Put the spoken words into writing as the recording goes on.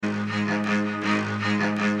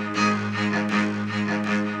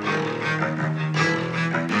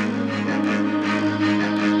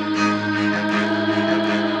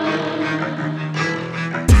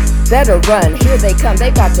better run. Here they come,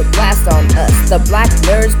 they about to blast on us. The black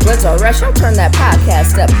nerds, bloods are rush. I'll turn that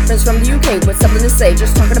podcast up. Friends from the UK with something to say,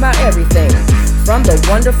 just talking about everything. From the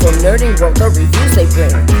wonderful nerding world, the reviews they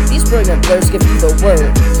bring. These brilliant blurs give you the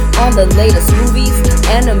word on the latest movies,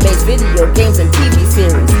 animes, video games, and TV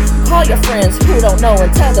series. Call your friends who don't know and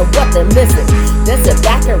tell them what they're missing. Then sit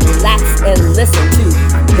back and relax and listen to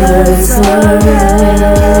Blurs Alright.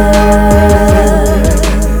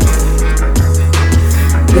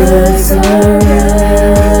 Blurs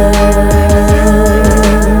Alright.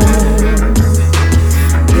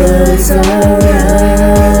 Blurs Alright.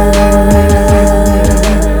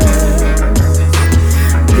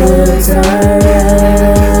 Blurs Alright.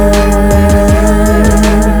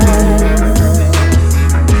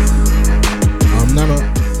 I'm Nano.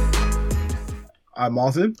 I'm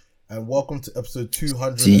Martin. And welcome to episode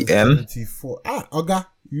 274. Oga,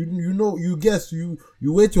 you know, you guess, you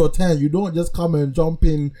wait your turn. You don't just come and jump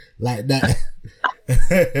in like that.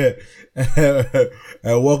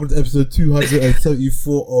 And welcome to episode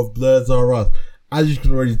 274 of Blurs Are Us. As you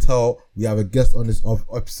can already tell, we have a guest on this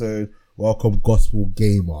episode. Welcome, Gospel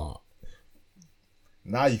Gamer.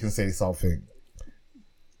 Now you can say something.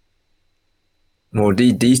 Well,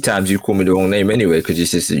 these times you call me the wrong name anyway because you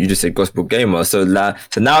just said Gospel Gamer. So now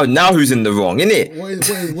who's in the wrong, innit? What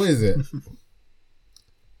is it?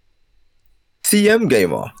 CM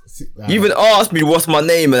Gamer. You even asked me what's my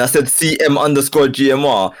name and I said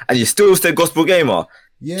CM_GMR and you still said Gospel Gamer.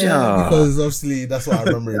 Yeah, because obviously that's what I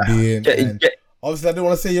remember it being. Obviously, I didn't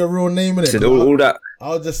want to say your real name in it. Said all that.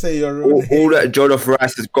 I'll just say your real name. All that jollof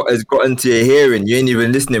rice has gotten to your hearing. You ain't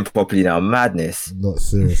even listening properly now. Madness. Not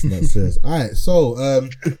serious. Alright, so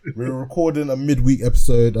we're recording a midweek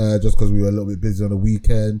episode just because we were a little bit busy on the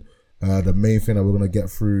weekend. The main thing that we're going to get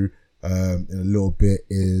through in a little bit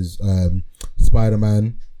is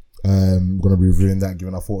Spiderman. We're going to be reviewing that,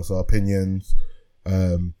 giving our thoughts, our opinions.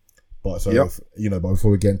 But before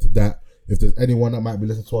we get into that, if there's anyone that might be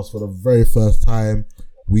listening to us for the very first time,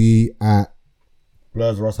 we at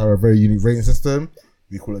Blurs Ross have a very unique rating system.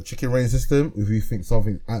 We call it chicken rating system. If we think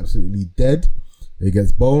something's absolutely dead, it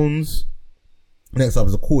gets bones. Next up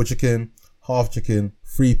is a quarter chicken, half chicken,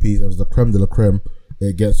 3-piece. If it's the creme de la creme,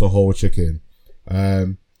 it gets a whole chicken.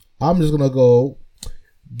 I'm just gonna go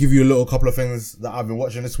give you a little couple of things that I've been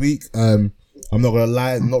watching this week. I'm not gonna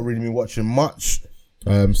lie, not really been watching much.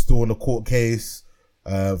 Still on the court case.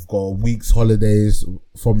 I've got a week's holidays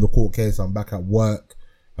from the court case. I'm back at work.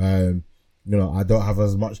 I don't have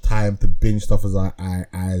as much time to binge stuff as I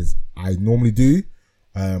normally do.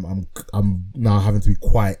 I'm now having to be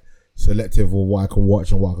quite selective of what I can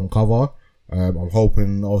watch and what I can cover. I'm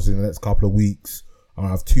hoping obviously in the next couple of weeks I'll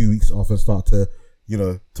have 2 weeks off and start to,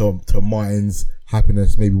 to Martin's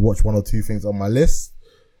happiness, maybe watch one or two things on my list.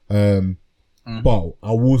 But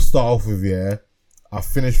I will start off with, I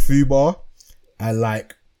finished fubar. I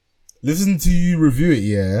listen to you review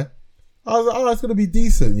it, I was like, oh, it's gonna be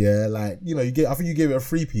decent, I think you gave it a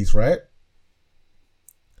 3-piece, right?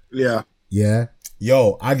 Yeah. Yeah.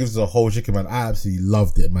 Yo, I give this a whole chicken, man. I absolutely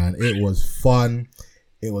loved it, man. It was fun.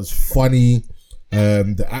 It was funny.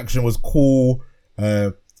 The action was cool.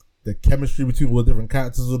 The chemistry between all the different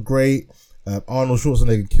characters was great. Arnold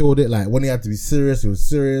Schwarzenegger killed it. Like, when he had to be serious, he was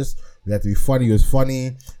serious. When he had to be funny, he was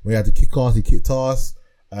funny. When he had to kick ass, he kicked ass.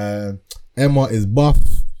 Emma is buff.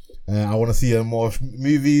 I want to see her in more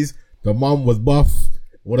movies. The mum was buff.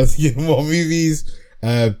 Want to see her in more movies.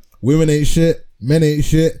 Women ain't shit. Men ain't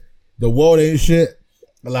shit. The world ain't shit.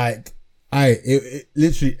 Literally,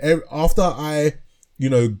 after I,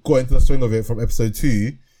 got into the swing of it from episode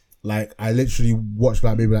 2, I literally watched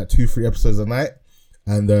maybe 2-3 episodes a night,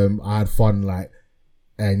 and I had fun.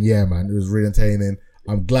 And yeah, man, it was really entertaining.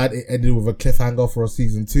 I'm glad it ended with a cliffhanger for a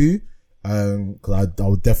season 2. Because I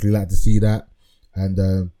would definitely like to see that,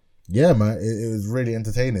 and yeah, man, it was really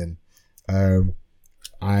entertaining.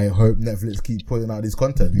 I hope Netflix keep putting out this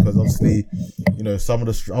content because obviously, some of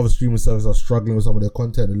the other streaming services are struggling with some of their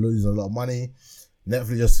content and losing a lot of money.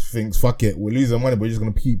 Netflix just thinks, fuck it, we're losing money, but we're just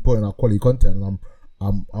gonna keep putting out quality content, and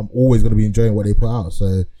I'm always gonna be enjoying what they put out.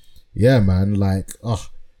 So yeah, man,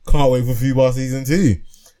 can't wait for fubar season 2.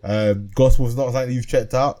 Gospel is not something you've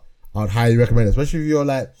checked out. I'd highly recommend it, especially if you're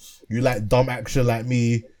you like dumb action like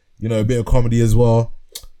me, a bit of comedy as well.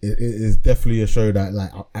 It is definitely a show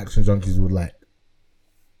that action junkies would like.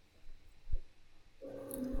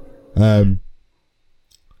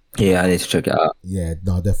 Yeah, I need to check it out. Yeah,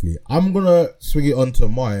 no, definitely. I'm gonna swing it on to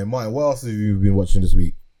Martin. Martin, what else have you been watching this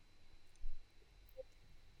week?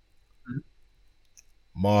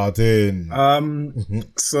 Martin.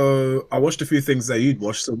 So I watched a few things that you'd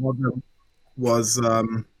watched. So one of them was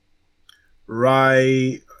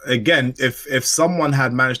Rye again, if someone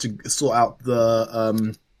had managed to sort out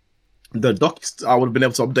the docs, I would have been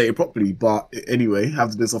able to update it properly. But anyway,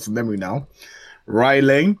 have to do this off of memory now. Rye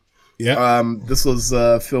Lane. Yeah. This was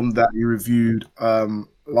a film that you reviewed.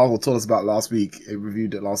 Lalo told us about last week. It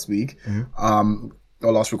reviewed it last week. Our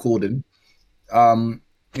last recording.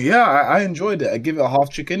 Yeah, I enjoyed it. I give it a half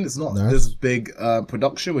chicken. It's not this big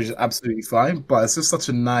production, which is absolutely fine, but it's just such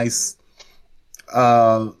a nice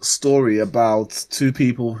story about two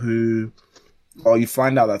people who, or you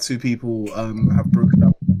find out that two people have broken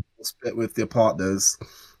up, split with their partners,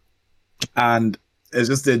 and it's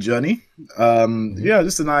just their journey. Yeah,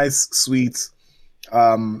 just a nice, sweet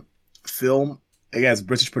film. Again, it's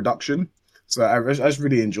British production, so I just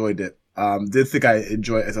really enjoyed it. Didn't think I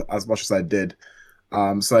enjoyed it as much as I did.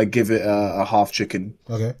 So I give it a half chicken.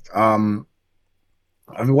 Okay. I've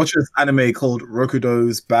been watching this anime called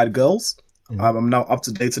Rokudo's Bad Girls. I'm now up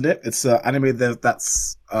to date on it. It's an anime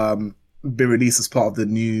that's been released as part of the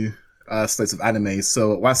new slate of anime.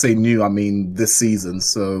 So when I say new, I mean this season.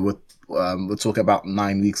 So we're talking about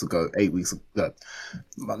 9 weeks ago, 8 weeks ago,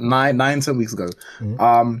 10 weeks ago.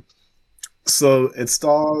 So it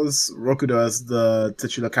stars Rokudo as the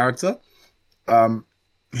titular character.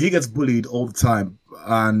 He gets bullied all the time,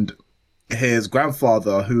 and his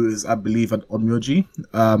grandfather, who is, I believe, an onmyoji,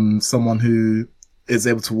 someone who is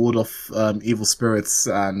able to ward off evil spirits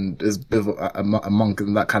and is a bit of a monk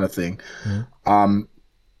and that kind of thing.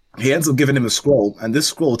 He ends up giving him a scroll, and this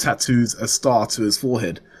scroll tattoos a star to his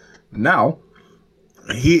forehead. Now,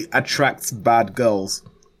 he attracts bad girls,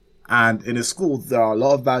 and in his school there are a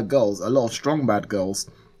lot of bad girls, a lot of strong bad girls.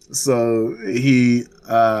 So he,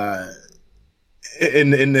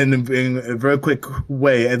 in a very quick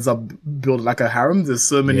way, ends up building like a harem. There's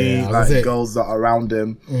so many girls that are around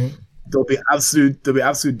him. They'll be absolute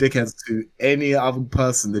dickheads to any other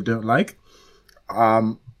person they don't like.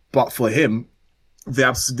 But for him,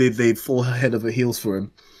 they fall head over heels for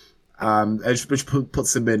him. Which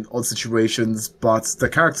puts him in odd situations, but the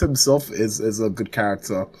character himself is a good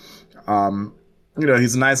character.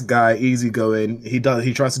 He's a nice guy, easygoing. He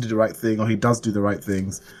tries to do the right thing, or he does do the right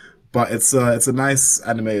things. But it's a nice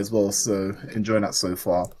anime as well, so enjoying that so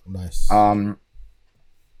far. Nice.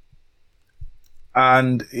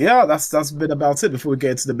 And yeah, that's been about it before we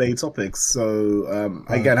get into the main topics. So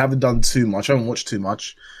again, I haven't done too much. I haven't watched too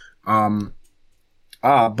much. But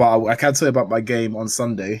I can tell you about my game on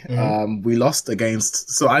Sunday. We lost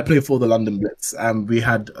against. So I played for the London Blitz, and we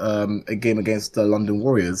had a game against the London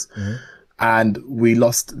Warriors, and we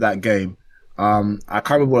lost that game. I can't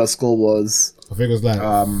remember what our score was. I think it was like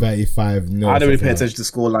 35-0. I don't really pay attention to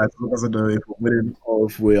score lines. I don't know if we're winning or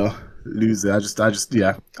if we're losing. I just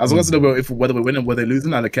yeah. As long as I know whether we're winning or whether we're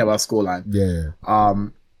losing, I don't care about score line. Yeah.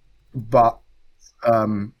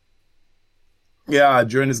 Yeah,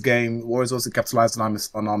 during this game, Warriors also capitalized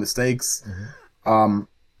on our mistakes. Our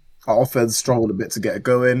offense struggled a bit to get it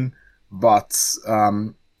going, but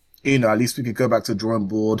at least we could go back to the drawing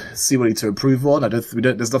board, see what we need to improve on.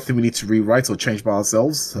 There's nothing we need to rewrite or change by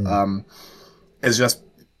ourselves. It's just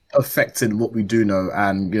affecting what we do know,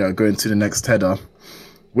 and going to the next header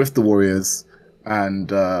with the Warriors, and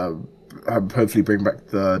hopefully bring back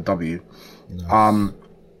the W. Nice.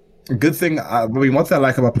 Good thing, one thing I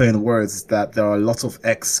like about playing the Warriors is that there are a lot of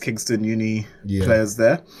ex-Kingston Uni players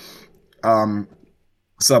there. So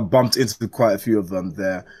I bumped into quite a few of them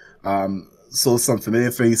there. Saw some familiar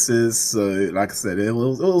faces. So, like I said, it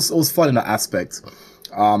was fun in that aspect.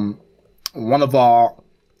 One of our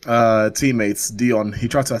teammates, Dion, he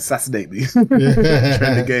tried to assassinate me during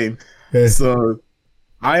the game. So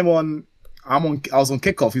I was on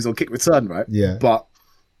kickoff. He's on kick return, right? Yeah. But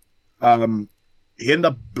he ended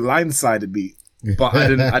up blindsided me, but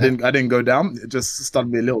I didn't go down. It just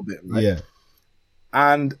stunned me a little bit, right? Yeah.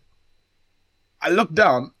 And I looked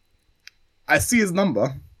down, I see his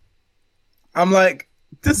number. I'm like,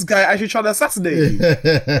 this guy actually tried to assassinate me.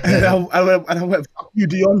 and I went, fuck you,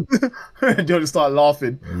 Dion. And Dion just started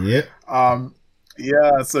laughing. Yeah.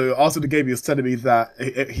 Yeah, so after the game, he was telling me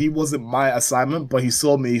that he wasn't my assignment, but he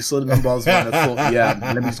saw me, he saw the number I was on, and thought, yeah,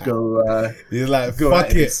 let me just go. He's like,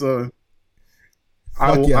 fuck it. So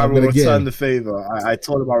I will return the favor. I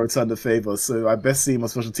told him I'll return the favor, so I best see him on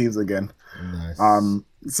special teams again. Nice.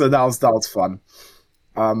 So that was fun.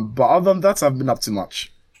 But other than that, I've been up too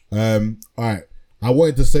much. All right. I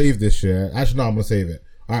wanted to save this, yeah. Actually, no, I'm gonna save it.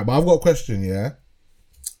 All right, but I've got a question, yeah.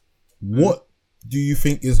 What do you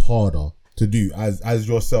think is harder to do as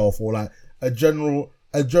yourself, or like a general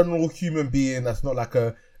human being that's not like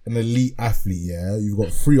an elite athlete? Yeah, you've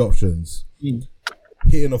got three options: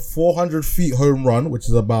 hitting a 400 feet home run, which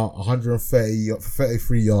is about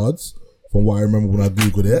 133 yards, from what I remember when I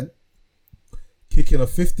googled it. Kicking a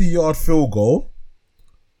 50-yard field goal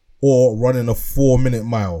or running a 4-minute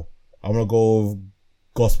mile. I'm gonna go with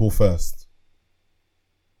gospel first.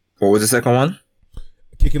 What was the second one?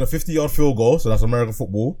 Kicking a 50-yard field goal, so that's American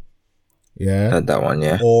football. Yeah. That one,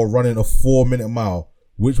 yeah. Or running a 4-minute mile.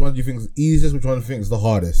 Which one do you think is easiest? Which one do you think is the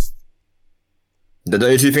hardest? The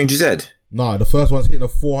only two things you said? Nah, the first one's hitting a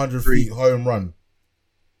 400 feet home run.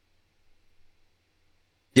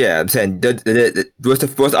 Yeah, I'm saying, what's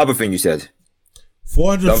the other thing you said?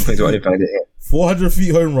 400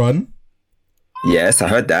 feet home run. Yes, I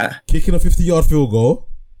heard that. Kicking a 50-yard field goal.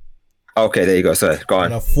 Okay, there you go. Sorry, go on.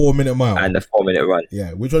 And a 4-minute mile. And a 4-minute run.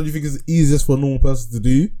 Yeah, which one do you think is the easiest for a normal person to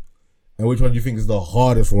do? And which one do you think is the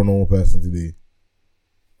hardest for a normal person to do?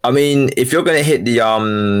 I mean, if you're gonna hit the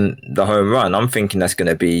home run, I'm thinking that's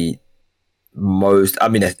gonna be most. I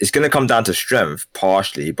mean, it's gonna come down to strength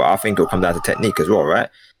partially, but I think it'll come down to technique as well, right?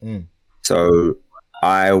 So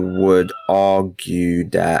I would argue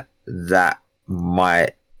that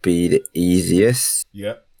might be the easiest.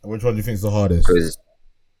 Yeah. And which one do you think is the hardest?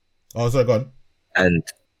 Oh, sorry, go on. And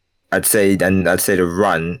I'd say the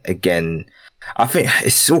run again. I think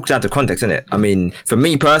it's all down to context, isn't it? I mean, for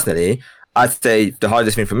me personally, I'd say the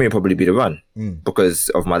hardest thing for me would probably be the run because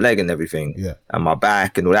of my leg and everything, and my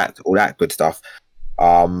back and all that good stuff.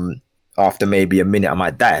 After maybe a minute, I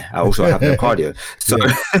might die. I also have no cardio, so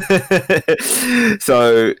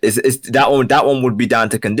so it's that one would be down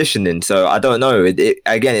to conditioning. So I don't know.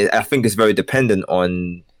 I think it's very dependent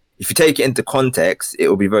on. If you take it into context, it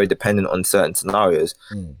will be very dependent on certain scenarios.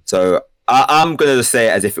 So I'm gonna just say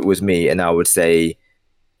it as if it was me, and I would say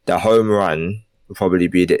the home run would probably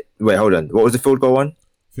be the. Wait, hold on. What was the field goal one?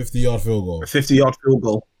 50-yard field goal. 50-yard field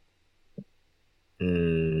goal.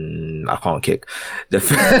 I can't kick.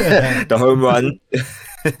 The home run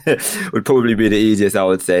would probably be the easiest, I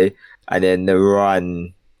would say, and then the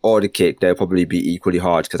run or the kick they'll probably be equally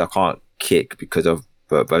hard because I can't kick because of.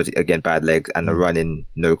 But again, bad legs and the running,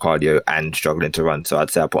 no cardio and struggling to run. So I'd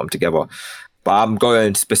say I put them together. But I'm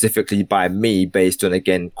going specifically by me based on,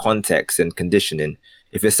 again, context and conditioning.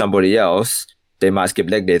 If it's somebody else, they might skip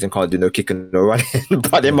leg days and can't do no kicking or running,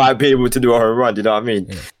 but they might be able to do a home run. You know what I mean?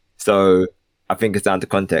 Yeah. So I think it's down to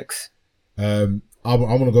context. I'm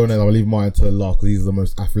going to go next. I'll leave mine to last because he's the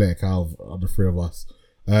most athletic out of the three of us.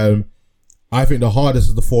 I think the hardest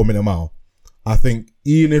is the 4-minute mile. I think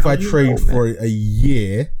even if I trained for a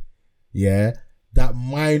year, that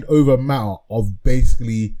mind over matter of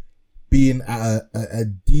basically being at a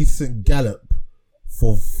decent gallop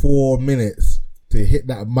for 4 minutes to hit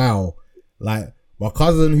that mile. Like my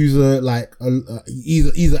cousin who's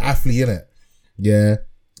he's an athlete, innit? Yeah.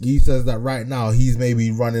 He says that right now he's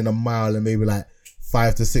maybe running a mile in maybe like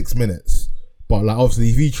 5 to 6 minutes. But like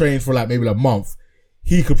obviously if he trains for like maybe a month,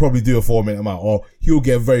 he could probably do a 4-minute mile or he'll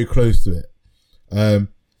get very close to it.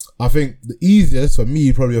 I think the easiest for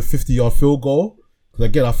me probably a 50-yard field goal. Because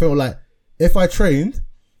again, I feel like if I trained,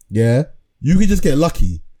 you could just get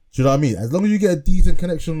lucky. Do you know what I mean? As long as you get a decent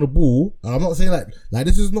connection on the ball, and I'm not saying like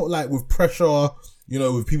this is not like with pressure,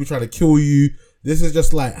 with people trying to kill you. This is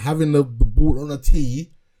just like having the ball on a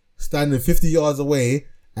tee, standing 50 yards away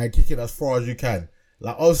and kick it as far as you can.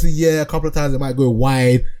 Like obviously, a couple of times it might go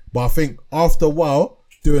wide, but I think after a while,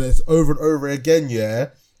 doing this over and over again,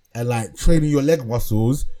 and like training your leg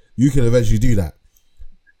muscles, you can eventually do that.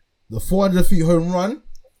 The 400 feet home run,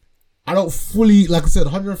 I don't fully, like I said,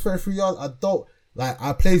 133 yards,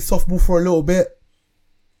 I played softball for a little bit.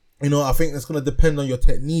 I think it's going to depend on your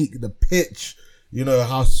technique, the pitch,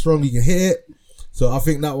 how strong you can hit it. So I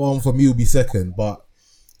think that one for me will be second. But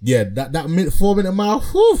yeah, that 4-minute mile,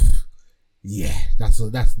 whew,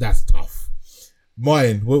 that's tough.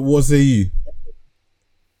 Mine, what say you?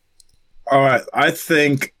 All right, I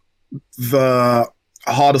think the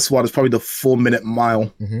hardest one is probably the 4-minute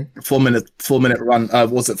mile. 4-minute run.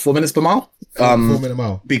 Was it 4 minutes per mile? 4-minute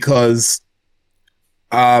mile. Because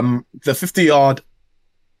the 50-yard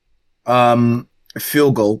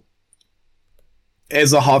field goal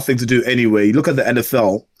is a hard thing to do anyway. You look at the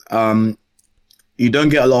NFL, you don't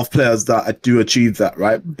get a lot of players that do achieve that,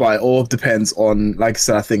 right? But it all depends on, like I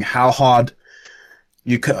said, I think how hard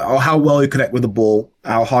you can, or how well you connect with the ball,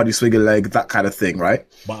 how hard you swing your leg, that kind of thing, right?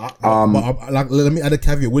 But let me add a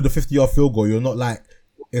caveat with the 50-yard field goal. You're not like,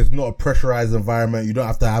 it's not a pressurized environment. You don't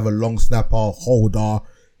have to have a long snapper, holder.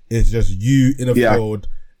 It's just you in a field.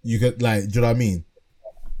 You could do you know what I mean?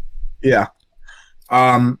 Yeah.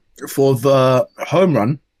 For the home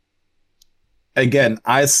run, again,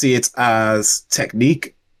 I see it as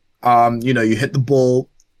technique. You hit the ball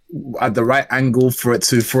at the right angle for it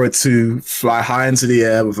to fly high into the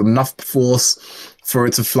air with enough force for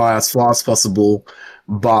it to fly as far as possible.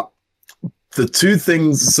 But the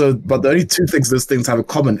only two things those things have in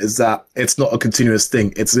common is that it's not a continuous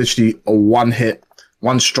thing. It's literally a one hit,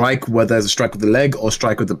 one strike, whether there's a strike with the leg or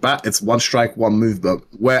strike with the bat. It's one strike, one movement.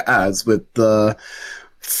 Whereas with the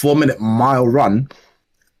 4-minute mile run,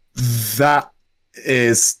 that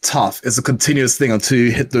is tough. It's a continuous thing until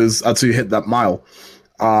you hit that mile.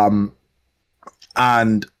 And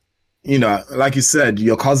like you said,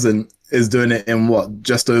 your cousin is doing it in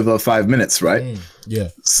just over 5 minutes, right? Yeah.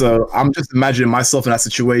 So I'm just imagining myself in that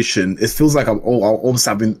situation. It feels like I'm almost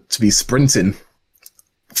having to be sprinting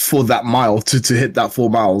for that mile to hit that 4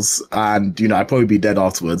 miles, and I'd probably be dead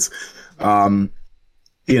afterwards. I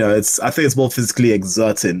think it's more physically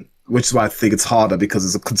exerting, which is why I think it's harder, because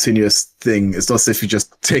it's a continuous thing. It's not as if you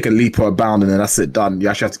just take a leap or a bound and then that's it, done. You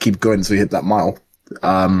actually have to keep going until you hit that mile.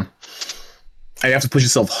 And you have to push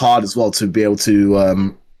yourself hard as well to be able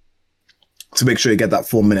to make sure you get that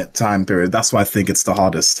 4-minute time period. That's why I think it's the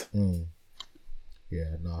hardest.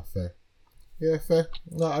 Yeah, no, fair. Yeah, fair.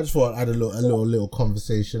 No, I just thought I'd add a little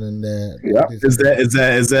conversation in there. Yeah. Is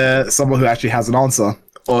there someone who actually has an answer,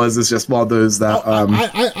 or is this just one of those that?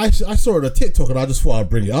 I saw it on TikTok and I just thought I'd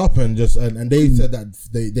bring it up and they said that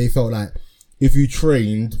they felt like if you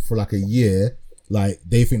trained for like a year, like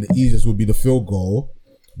they think the easiest would be the field goal,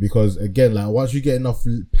 because again, like once you get enough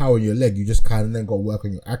power in your leg, you just kind of then got to work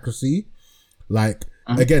on your accuracy. Like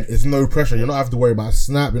again, it's no pressure. You don't have to worry about a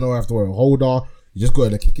snap. You don't have to worry about a holder. You just go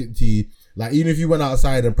and kick it to you. Like even if you went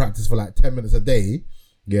outside and practiced for like 10 minutes a day,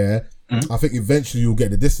 I think eventually you'll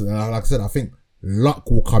get the distance. And like I said, I think luck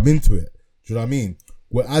will come into it. Do you know what I mean?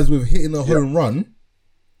 Whereas with hitting a home run,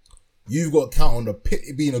 you've got to count on the pitch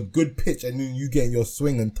being a good pitch and then you getting your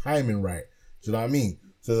swing and timing right. Do you know what I mean?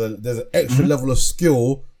 So there's an extra level of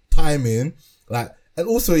skill, timing, like. And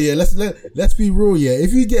also, let's be real,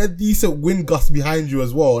 if you get a decent wind gust behind you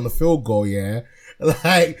as well on the field goal,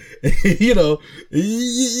 like, you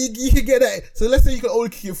can get that. So let's say you can only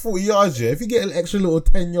kick it 40 yards, if you get an extra little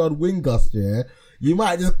 10-yard wind gust, you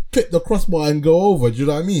might just clip the crossbar and go over, do you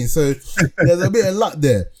know what I mean? So there's a bit of luck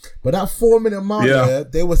there. But that 4-minute mile,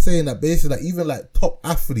 they were saying that basically, like, even like top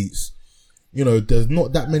athletes, there's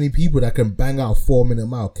not that many people that can bang out a 4-minute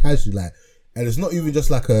mile casually, like, and it's not even just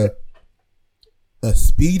like a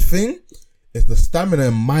speed thing. It's the stamina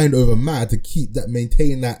and mind over matter to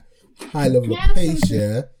maintain that high level of pace,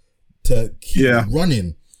 to keep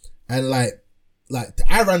running. And like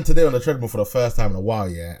I ran today on the treadmill for the first time in a while,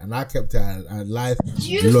 and I kept it at life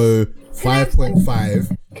below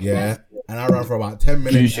 5.5, and I ran for about 10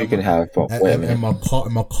 minutes. You can have, and my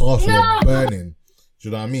calves were burning. Do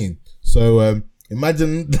you know what I mean? So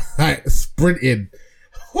imagine like sprinting.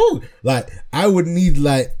 Like I would need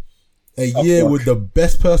like a year with the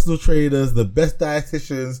best personal trainers, the best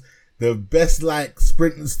dietitians, the best like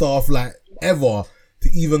sprinting staff like ever to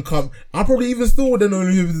even come. I probably even still wouldn't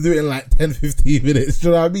only be able to do it in like 10-15 minutes. Do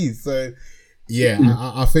you know what I mean? So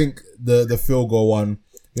I think the field goal one,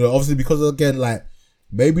 obviously because again, like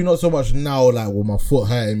maybe not so much now, like with my foot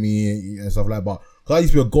hurting me and stuff like that, but because I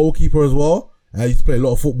used to be a goalkeeper as well, and I used to play a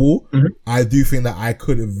lot of football, I do think that I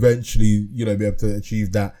could eventually, be able to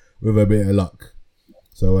achieve that with a bit of luck.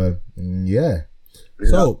 So,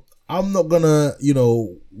 So, I'm not gonna,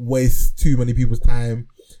 waste too many people's time.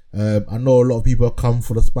 I know a lot of people have come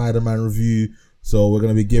for the Spider-Man review, so we're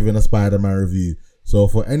gonna be giving a Spider-Man review. So,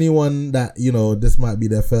 for anyone that, this might be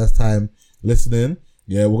their first time listening,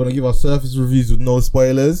 we're gonna give our surface reviews with no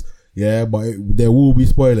spoilers. But there will be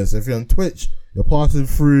spoilers. So if you're on Twitch, you're passing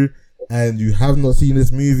through, and you have not seen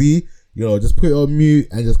this movie, just put it on mute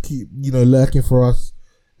and just keep, lurking for us,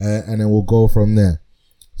 and then we'll go from there.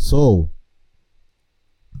 So,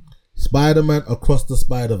 Spider-Man Across the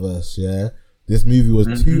Spider-Verse, This movie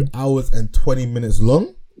was 2 hours and 20 minutes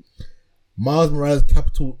long. Miles Morales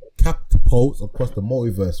catapults across the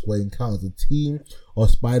multiverse where he encounters a team of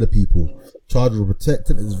spider people charged with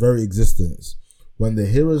protecting its very existence. When the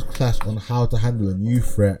heroes clash on how to handle a new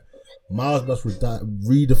threat, Miles must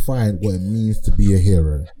redefine what it means to be a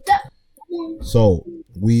hero. So,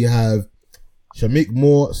 we have Shamik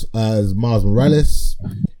Moore as Miles Morales,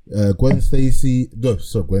 Gwen Stacy,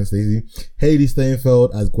 Haley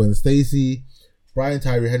Steinfeld as Gwen Stacy, Brian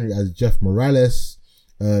Tyree Henry as Jeff Morales,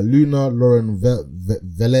 Luna Lauren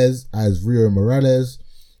Velez as Rio Morales,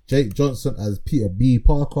 Jake Johnson as Peter B.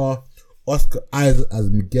 Parker, Oscar Isaac as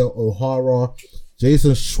Miguel O'Hara,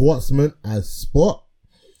 Jason Schwartzman as Spot,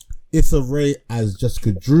 Issa Rae as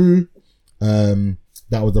Jessica Drew, that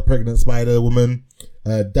was the pregnant Spider Woman,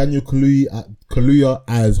 Daniel Kaluuya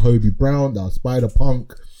as Hobie Brown, that was Spider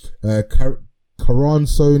Punk, Karan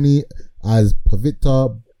Sony as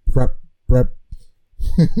Pavitra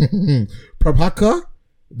Prabhakar,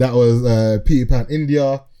 that was Peter Pan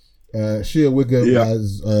India. Shea Wiggum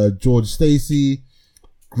as George Stacy.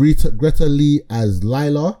 Greta Lee as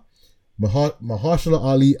Lila. Mahershala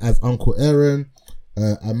Ali as Uncle Aaron.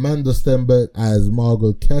 Amanda Stenberg as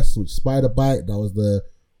Margot Kess with Spider Bite. That was the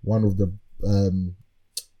one of the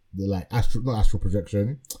like not astral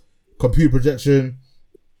projection, computer projection.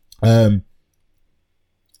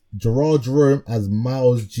 Gerard Jerome as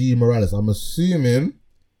Miles G. Morales. I'm assuming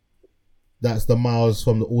that's the Miles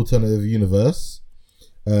from the alternative universe.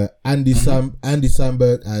 Andy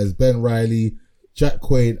Samberg as Ben Reilly. Jack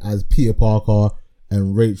Quaid as Peter Parker.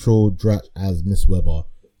 And Rachel Dratch as Miss Weber.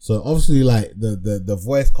 So obviously, like the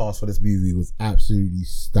voice cast for this movie was absolutely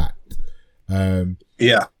stacked. Lots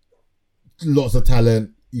of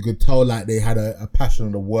talent. You could tell like they had a passion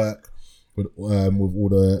on the work with all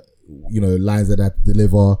the lines that they had to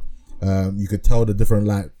deliver. You could tell the different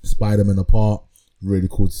like Spider-Man apart. Really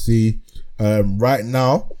cool to see. Right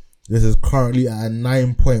now, this is currently at a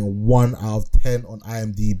 9.1 out of 10 on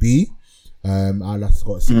IMDb. That's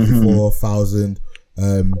got 64,000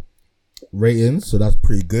 ratings, so that's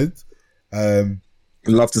pretty good.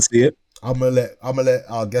 Love to see it. I'm gonna let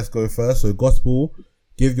our guest go first. So Gospel,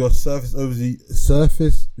 give your surface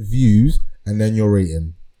views and then your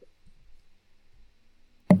rating.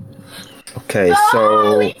 Okay,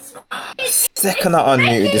 so second I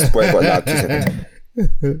unmuted this boy got loud 2 seconds.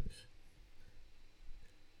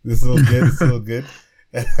 This is all good. This is all good.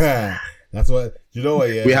 That's what you know. What?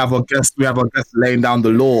 Yeah, we have a guest laying down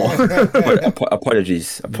the law.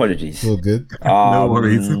 Apologies. It's all good. No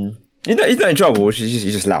worries. He's not in trouble. He's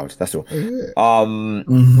just loud. That's all.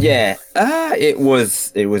 Yeah. It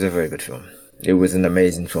was a very good film. It was an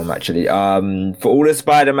amazing film, actually. For all the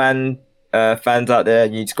Spider-Man fans out there,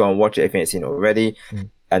 you need to go and watch it if you ain't seen it already.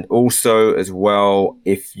 And also, as well,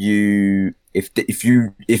 if you're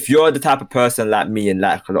the type of person like me and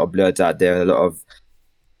like a lot of blurs out there, and a lot of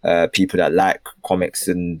people that like comics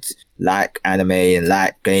and like anime and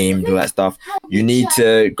like games and all that stuff, you need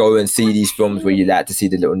to go and see these films where you like to see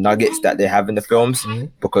the little nuggets that they have in the films,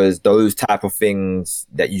 because those type of things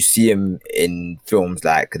that you see them in films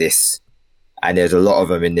like this, and there's a lot of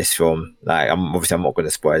them in this film. Like, I'm not going to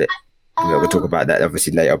spoil it. We'll talk about that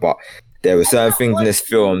obviously later, but there were certain things in this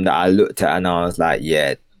film that I looked at and I was like,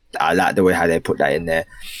 yeah, I like the way how they put that in there.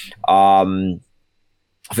 I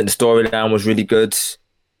think the storyline was really good.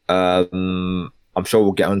 I'm sure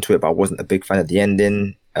we'll get onto it, but I wasn't a big fan of the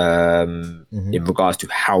ending in regards to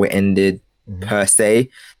how it ended per se.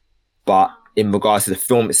 But in regards to the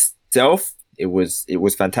film itself, it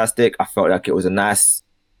was fantastic. I felt like it was a nice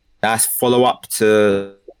follow up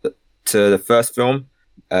to the first film.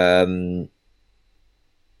 I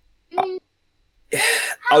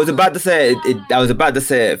was about to say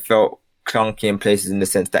it felt clunky in places in the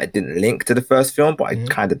sense that it didn't link to the first film, but it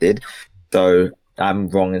kind of did. So I'm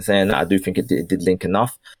wrong in saying that. I do think it did link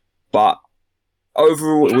enough, but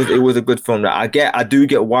overall it was a good film. That I do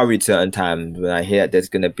get worried certain times when I hear there's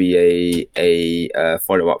going to be a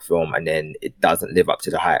follow up film and then it doesn't live up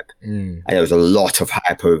to the hype. And there was a lot of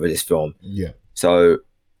hype over this film. Yeah. So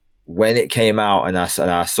when it came out and I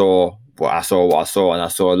saw what I saw, and I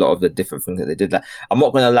saw a lot of the different things that they did. Like, I'm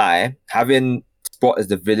not gonna lie, having Spot as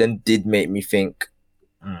the villain did make me think.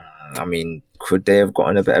 I mean, could they have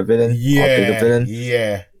gotten a better villain?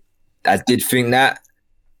 Yeah. I did think that.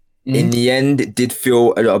 In the end, it did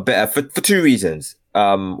feel a lot better for two reasons.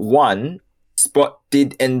 One, Spot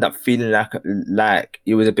did end up feeling like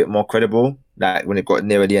it was a bit more credible, like when it got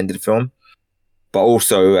near the end of the film. But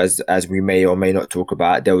also, as we may or may not talk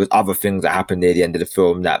about, there was other things that happened near the end of the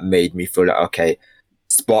film that made me feel like, okay,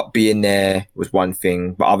 Spot being there was one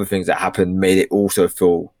thing, but other things that happened made it also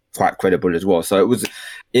feel quite credible as well. So it was,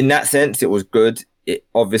 in that sense, it was good. It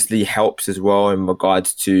obviously helps as well in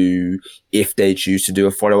regards to if they choose to do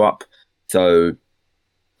a follow-up. So,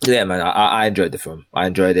 yeah, man, I enjoyed the film. I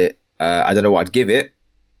enjoyed it. I don't know what I'd give it.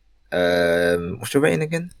 What's your rating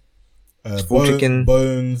again? Full chicken,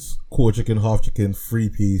 bones, quarter chicken, half chicken,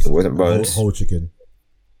 3-piece. It wasn't bones. Whole chicken.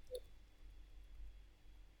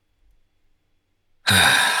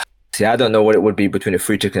 See, I don't know what it would be between a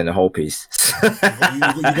free chicken and a whole piece. you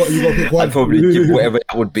got to pick one. I'd probably give whatever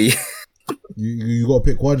that would be. you got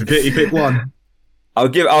to pick one. You pick one. I'll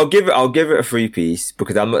give it a 3-piece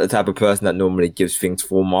because I'm not the type of person that normally gives things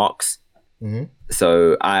 4 marks.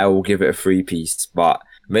 So I will give it a 3-piece. But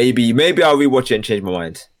maybe I'll rewatch it and change my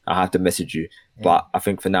mind. I'll have to message you. But I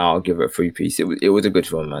think for now I'll give it a 3-piece. It was a good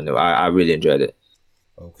film, man. I really enjoyed it.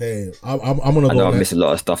 Okay, I'm gonna go. I know I miss a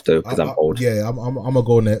lot of stuff though because I'm old. Yeah, I'm gonna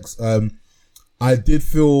go next. I did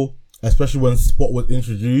feel, especially when Spot was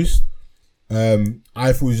introduced,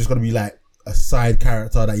 I thought he was just gonna be like a side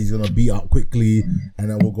character that he's gonna beat up quickly, and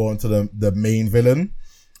then we'll go on to the main villain.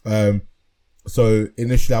 So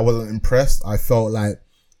initially I wasn't impressed. I felt like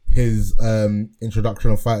his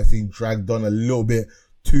introduction and fight scene dragged on a little bit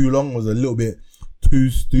too long, was a little bit too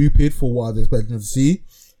stupid for what I was expecting to see.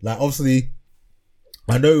 Like, obviously,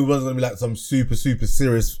 I know it wasn't gonna be like some super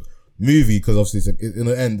serious movie, because obviously in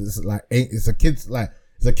the end it's a kids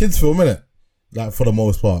film, innit? Like, for the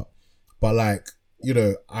most part. But like, you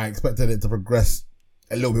know, I expected it to progress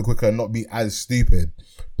a little bit quicker and not be as stupid.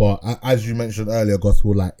 But as you mentioned earlier,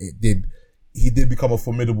 Gospel, like, he did become a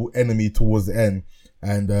formidable enemy towards the end,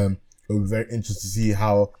 and it will be very interesting to see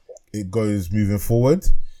how it goes moving forward.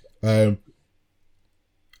 I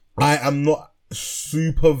am not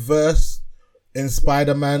super versed in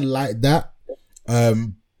Spider-Man like that,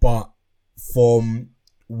 but from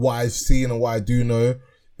what I've seen and what I do know,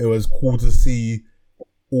 it was cool to see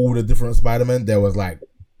all the different Spider-Man. There was like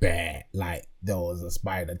there was a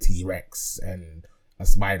spider T-Rex and a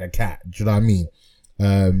spider cat. Do you know what I mean?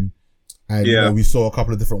 And you know, we saw a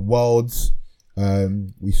couple of different worlds.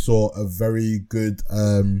 We saw a very good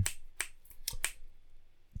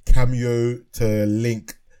cameo to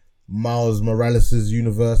link Miles Morales'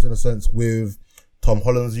 universe, in a sense, with Tom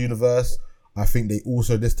Holland's universe. I think they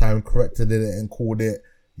also this time corrected it and called it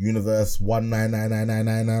Universe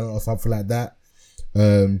 199999 or something like that.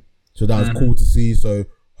 So that was cool to see. So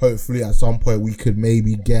hopefully at some point we could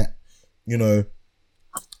maybe get, you know,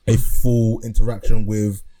 a full interaction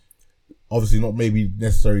with, obviously not maybe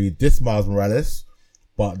necessarily this Miles Morales,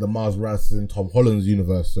 but the Miles Morales in Tom Holland's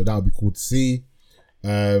universe. So that would be cool to see.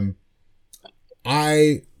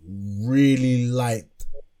 I really liked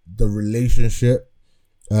the relationship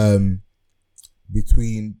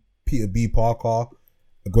between Peter B. Parker,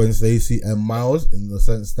 Gwen Stacy, and Miles, in the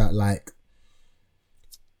sense that, like,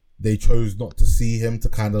 they chose not to see him to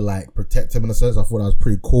kind of like protect him, in a sense. I thought that was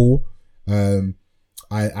pretty cool.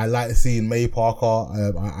 I like seeing May Parker.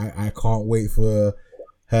 I can't wait for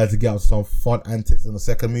her to get out some fun antics in the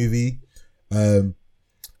second movie.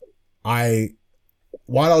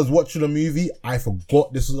 While I was watching the movie, I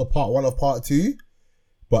forgot this was a part one of part two.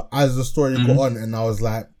 But as the story got on, and I was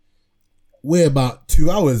like, we're about 2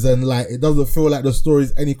 hours, and like, it doesn't feel like the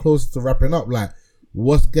story's any closer to wrapping up. Like,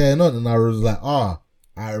 what's going on? And I was like,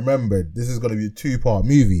 I remembered this is going to be a 2-part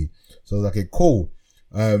movie. So I was like, okay, cool.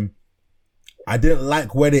 I didn't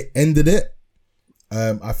like where they ended it.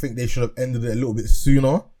 I think they should have ended it a little bit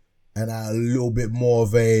sooner and at a little bit more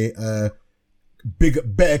of a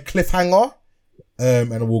better cliffhanger.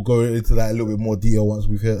 And we'll go into that a little bit more detail once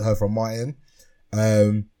we've heard from Martin.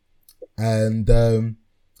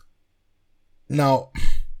 Now,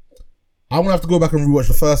 I'm gonna have to go back and rewatch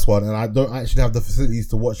the first one, and I don't actually have the facilities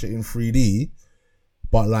to watch it in 3D.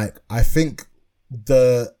 But like, I think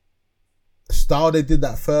the style they did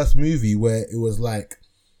that first movie, where it was like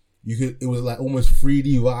it was like almost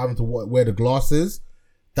 3D without having to wear the glasses.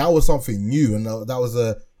 That was something new, and that was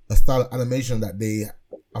a style of animation that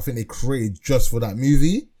I think they created just for that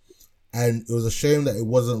movie. And it was a shame that it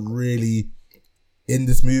wasn't really in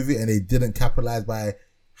this movie, and they didn't capitalize by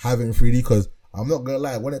having 3D. Because I'm not gonna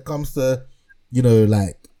lie, when it comes to, you know,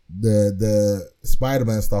 like the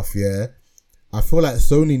Spider-Man stuff, yeah, I feel like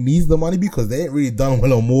Sony needs the money, because they ain't really done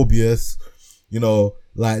well on Morbius. You know,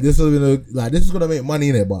 like, this is gonna make money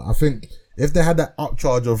in it, but I think if they had that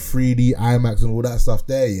upcharge of 3D, IMAX, and all that stuff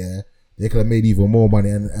there, yeah, they could have made even more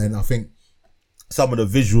money. And I think some of the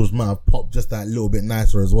visuals might have popped just that little bit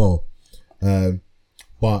nicer as well.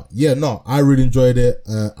 But yeah, no, I really enjoyed it.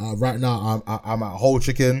 Right now I'm at whole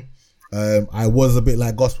chicken. I was a bit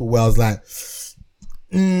like Gospel, where I was like,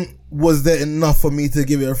 was there enough for me to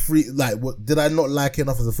give it a free, like, did I not like it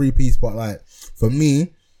enough as a 3-piece? But like, for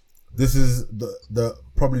me, this is the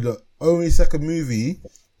probably the only second movie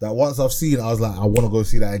that once I've seen, I was like, I want to go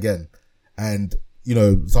see that again. And, you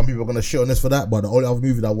know, some people are going to shit on this for that, but the only other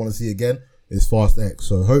movie that I want to see again is Fast X.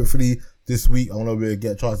 So hopefully this week I'm going to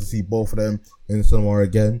get a chance to see both of them in the cinema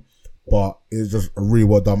again. But it's just a really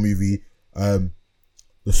well done movie. The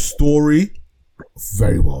story,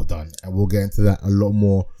 very well done. And we'll get into that a lot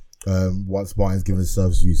more once Martin's given his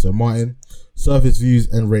service views. So Martin, service views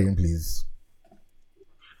and rating, please.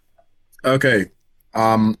 Okay.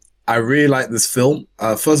 I really like this film.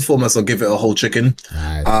 First and foremost, I'll give it a whole chicken.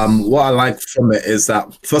 Nice. What I like from it is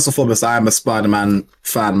that, first and foremost, I am a Spider-Man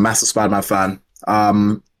fan, massive Spider-Man fan.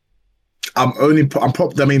 Probably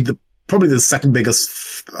the second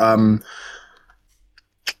biggest, I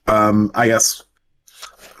guess,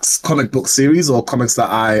 comic book series or comics that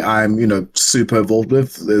I'm super involved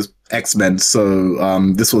with is X-Men.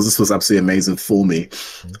 So this was absolutely amazing for me.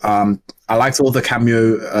 I liked all the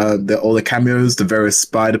cameos, the various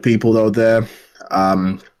spider people that were there.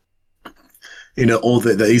 All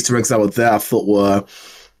the Easter eggs that were there, I thought were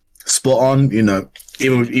spot on.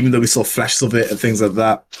 Even though we saw flashes of it and things like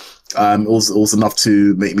that, it was enough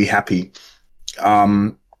to make me happy.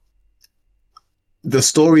 I think the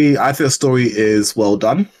story is well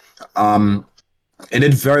done. It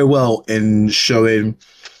did very well in showing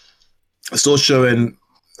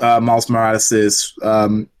Miles Morales'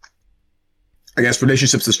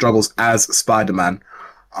 relationships and struggles as Spider-Man.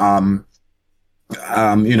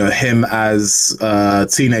 Him as a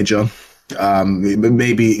teenager,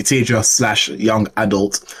 maybe teenager / young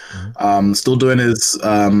adult, still doing his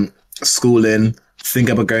schooling,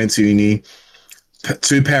 thinking about going to uni.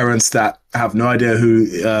 Two parents that have no idea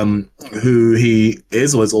who he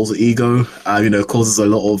is or his alter ego, causes a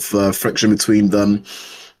lot of friction between them.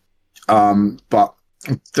 But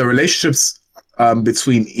the relationships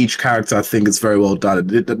between each character, I think, is very well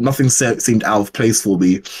done. Nothing seemed out of place for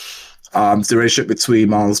me. The relationship between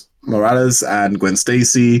Miles Morales and Gwen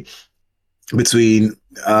Stacy, between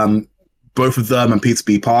both of them and Peter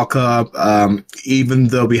B. Parker, even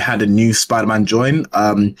though we had a new Spider-Man join,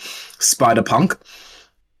 Spider-Punk,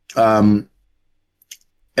 aka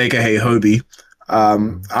Hobie.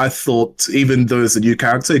 I thought even though it's a new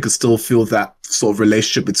character, you could still feel that sort of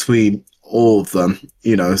relationship between all of them,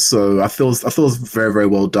 so I feel it was very, very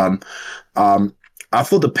well done. I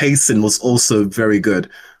thought the pacing was also very good.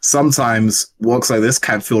 Sometimes works like this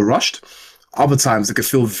can feel rushed. Other times it can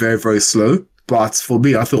feel very, very slow. But for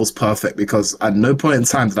me, I thought it was perfect because at no point in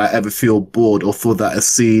time did I ever feel bored or feel that a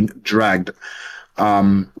scene dragged.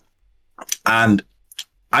 And I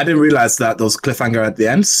didn't realize that there was a cliffhanger at the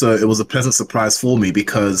end. So it was a pleasant surprise for me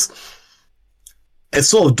because it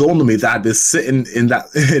sort of dawned on me that I'd been sitting in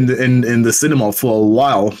the cinema for a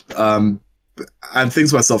while. And think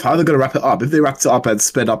to myself, how are they going to wrap it up? If they wrapped it up and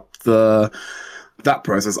sped up that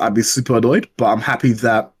process, I'd be super annoyed. But I'm happy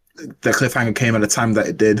that the cliffhanger came at the time that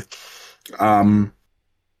it did. And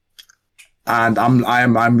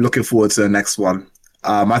I'm looking forward to the next one.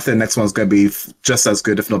 I think the next one's going to be just as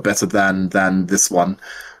good, if not better, than this one.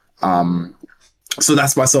 So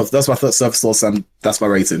that's my third surface thoughts, and that's my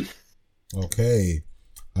rating. Okay.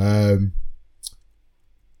 Do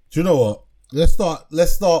you know what? Let's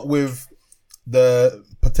start with the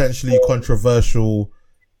potentially controversial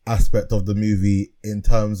aspect of the movie in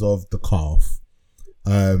terms of the calf.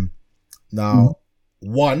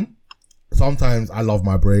 One, sometimes I love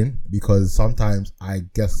my brain because sometimes I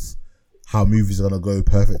guess how movies are going to go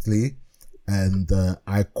perfectly. And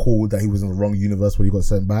I called that he was in the wrong universe when he got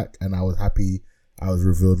sent back, and I was happy I was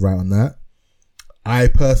revealed right on that. I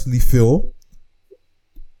personally feel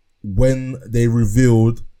when they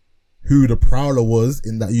revealed who the Prowler was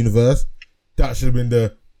in that universe, that should have been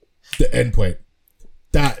the end point.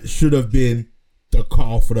 That should have been the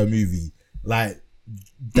cut for the movie. Like,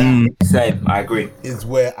 that same, I agree. Is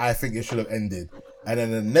where I think it should have ended. And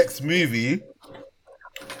then the next movie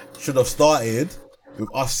should have started with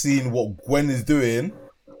us seeing what Gwen is doing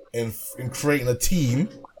in creating a team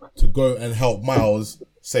to go and help Miles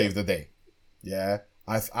save the day. Yeah.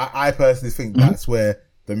 I personally think that's where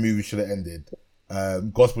the movie should have ended.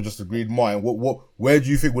 Gospel just agreed. Mine. Where do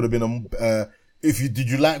you think would have been did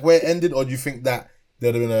you like where it ended, or do you think that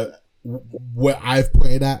there'd have been where I've put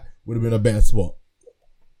it at would have been a better spot?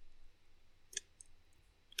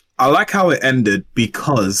 I like how it ended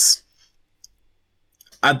because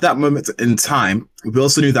at that moment in time, we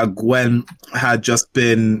also knew that Gwen had just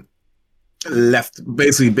been left.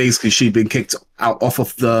 Basically, she'd been kicked out off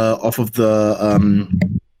of the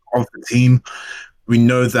team. We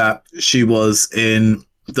know that she was in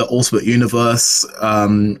the Ultimate Universe,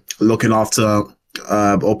 looking after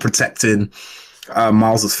or protecting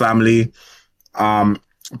Miles' family.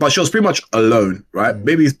 But she was pretty much alone, right?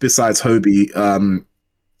 Maybe besides Hobie,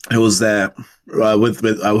 who was there with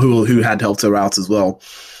who had helped her out as well.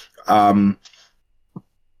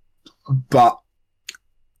 But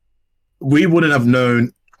we wouldn't have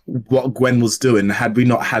known what Gwen was doing had we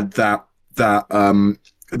not had that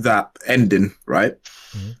ending, right?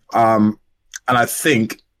 And I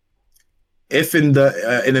think if in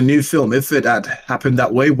the new film, if it had happened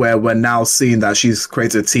that way, where we're now seeing that she's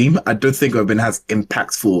created a team, I don't think it would have been as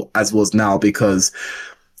impactful as was now, because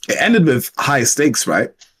it ended with high stakes, right?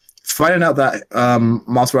 Finding out that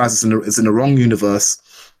Miles Morales is in the wrong universe,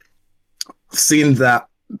 seeing that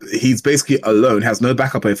he's basically alone, has no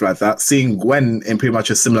backup or anything like that, seeing Gwen in pretty much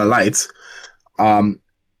a similar light,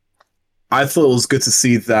 I thought it was good to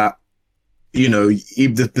see that, you know,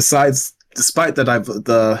 despite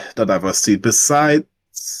the diversity,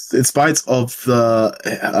 in spite of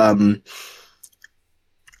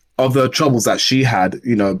the troubles that she had,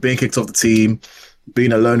 you know, being kicked off the team,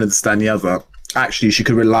 being alone in the stand together, actually she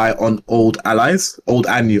could rely on old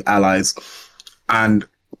and new allies. And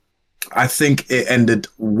I think it ended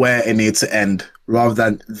where it needed to end, rather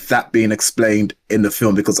than that being explained in the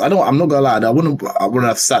film. Because I'm not gonna lie, I wouldn't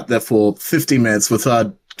have sat there for 15 minutes with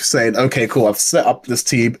her saying, okay, cool, I've set up this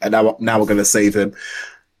team and now we're gonna save him.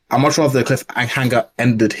 I'd much rather the cliffhanger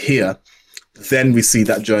ended here. Then we see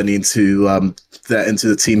that journey into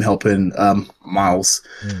the team helping Miles.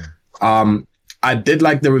 I did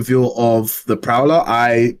like the reveal of the Prowler.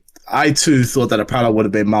 I too thought that a Prowler would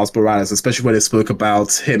have been Miles Morales, especially when they spoke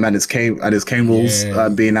about him and his cane rules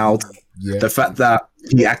being out. Yeah. The fact that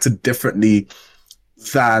he acted differently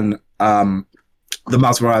than the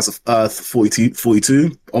Miles Morales of Earth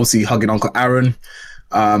 42, obviously hugging Uncle Aaron.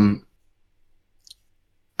 And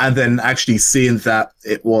then actually seeing that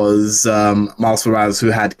it was Miles Morales who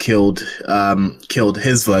had killed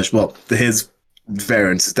his version, well, his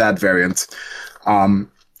variant, his dad variant.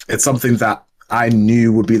 It's something that I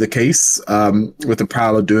knew would be the case with the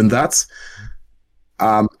Prowler doing that.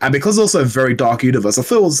 And because it's also a very dark universe, I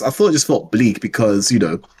thought it just felt bleak because, you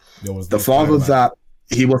know, the father that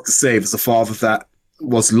he was to save is the father that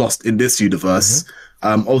was lost in this universe.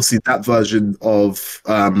 Obviously, that version of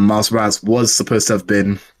Miles Morales was supposed to have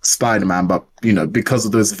been Spider-Man, but, you know, because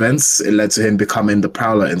of those events, it led to him becoming the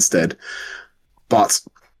Prowler instead.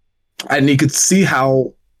 And you could see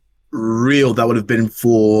how real that would have been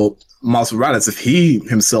for Miles Morales if he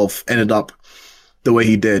himself ended up the way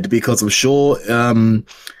he did, because I'm sure,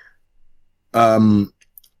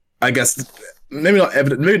 I guess, maybe not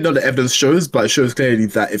the evidence shows, but it shows clearly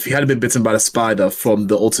that if he hadn't been bitten by the spider from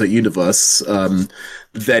the alternate universe,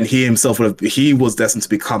 then he himself he was destined to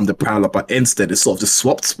become the Prowler, but instead it sort of just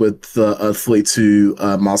swapped with the Earth 42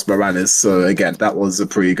 Miles Morales. So again, that was a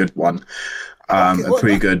pretty good one.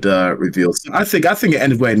 Good reveal. So I think it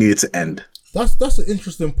ended where it needed to end. That's an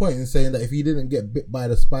interesting point in saying that if he didn't get bit by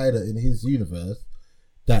the spider in his universe,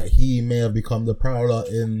 that he may have become the Prowler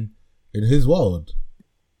in his world.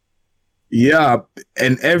 Yeah,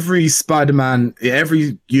 in every Spider-Man, in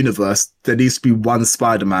every universe, there needs to be one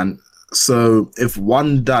Spider-Man. So if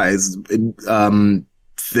one dies,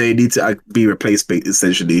 they need to be replaced,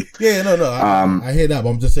 essentially. Yeah, no, I hear that, but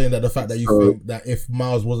I'm just saying that the fact that you think that if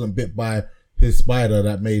Miles wasn't bit by his spider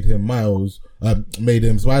that made him made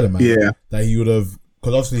him Spider-Man, that he would have,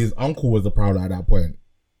 because obviously his uncle was the Prowler at that point.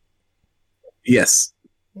 Yes.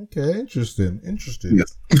 Okay, interesting.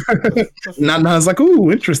 Yes. Now I was like,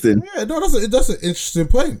 ooh, interesting. Yeah, no, that's an interesting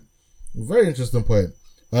point. Very interesting point.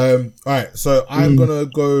 All right, so I'm gonna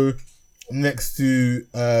go next to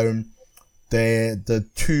the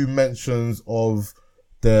two mentions of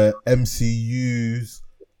the MCU's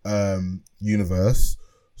universe.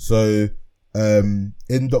 So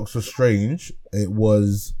in Doctor Strange, it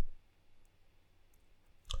was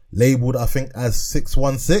labeled, I think, as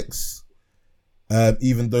 616.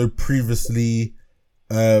 Even though previously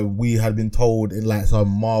we had been told in like some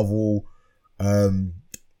Marvel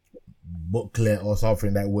booklet or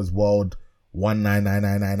something that it was world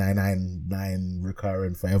 1999999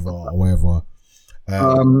 recurring forever or whatever.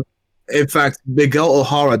 In fact, Miguel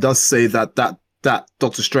O'Hara does say that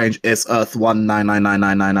Doctor Strange is Earth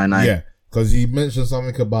 1999999. Yeah, because he mentioned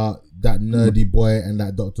something about that nerdy boy and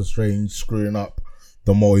that Doctor Strange screwing up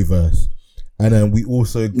the multiverse, and then we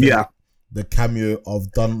also get the cameo of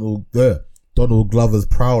Donald Glover's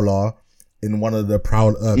Prowler in one of the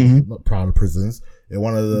not Prowler prisons, in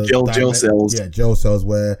one of the jail cells. Yeah, jail cells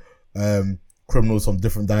where criminals from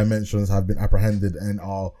different dimensions have been apprehended and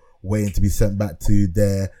are waiting to be sent back to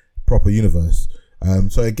their proper universe.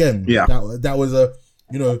 So again, that was a,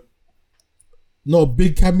 you know, not a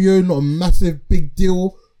big cameo, not a massive big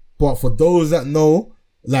deal, but for those that know,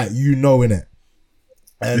 like, you know, innit?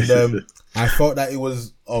 And I felt that it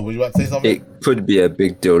was. Oh, were you about to say something? It could be a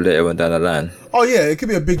big deal later on down the line. Oh yeah, it could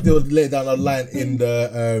be a big deal later down the line in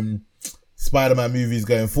the Spider-Man movies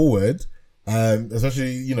going forward.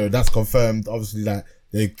 Especially, you know, that's confirmed. Obviously, that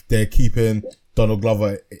they're keeping Donald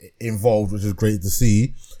Glover involved, which is great to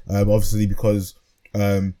see. Obviously, because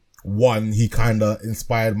one, he kind of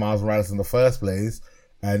inspired Miles Morales in the first place,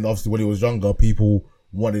 and obviously when he was younger, people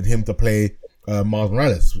wanted him to play Miles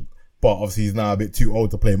Morales. But obviously he's now a bit too old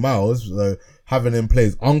to play Miles, so having him play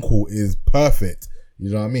his uncle is perfect. You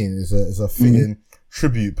know what I mean? It's a fitting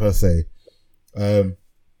tribute per se.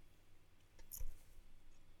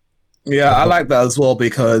 Yeah, I like that as well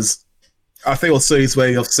because I think also his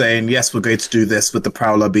way of saying, yes, we're going to do this with the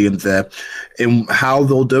Prowler being there. In how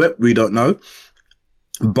they'll do it, we don't know.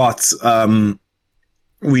 But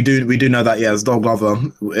we do know that, yes, Donald Glover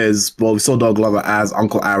is, well, we saw Donald Glover as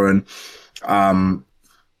Uncle Aaron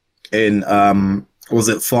in, was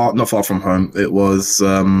it not Far From Home? It was,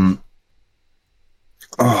 I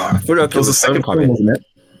feel like it was the second Homecoming. film, wasn't it?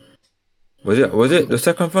 Was it the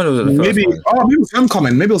second one or was it the first Maybe, one? maybe it was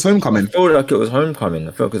Homecoming. I feel like it was Homecoming.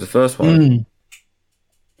 I feel like it was the first one.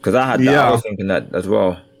 Because I had that. I was thinking that as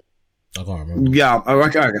well. I can't remember. Yeah,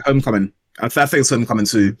 okay, Homecoming. I think it's Homecoming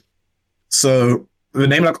too. So, with a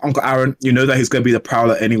name like Uncle Aaron, you know that he's going to be the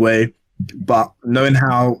Prowler anyway. But knowing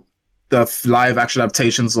how the live action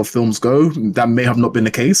adaptations of films go, that may have not been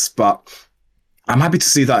the case. But I'm happy to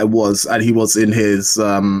see that it was, and he was in his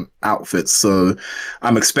outfit. So,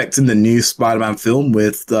 I'm expecting the new Spider-Man film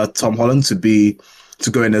with Tom Holland to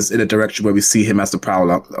go in a direction where we see him as the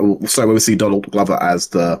Prowler. Sorry, where we see Donald Glover as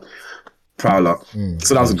the Prowler.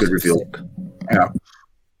 So that was a good reveal. Yeah.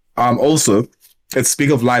 Also, let's speak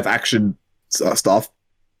of live action stuff.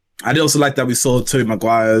 I did also like that we saw Tobey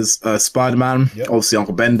Maguire's Spider-Man. Yep. Obviously,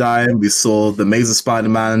 Uncle Ben dying. We saw the Amazing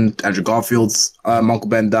Spider-Man, Andrew Garfield's Uncle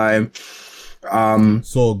Ben dying.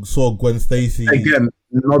 Saw Gwen Stacy again.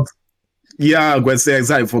 Gwen Stacy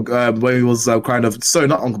exactly for when he was crying over. Sorry,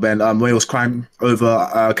 not Uncle Ben. When he was crying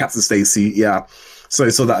over Captain Stacy. Yeah, so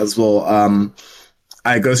he saw that as well. And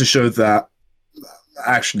it goes to show that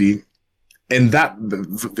actually in that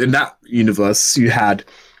universe you had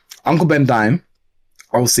Uncle Ben dying,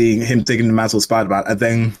 obviously him taking the mantle of Spider-Man, and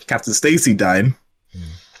then Captain Stacy dying.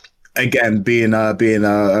 Again, being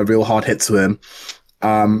a real hard hit to him.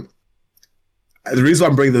 The reason why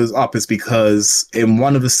I'm bringing those up is because in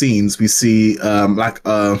one of the scenes we see like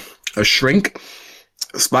a shrink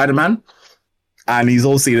Spider-Man, and he's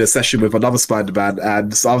also in a session with another Spider-Man,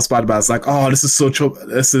 and this other Spider-Man's like, "Oh, this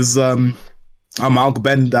is my Uncle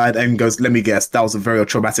Ben died," and goes, "Let me guess, that was a very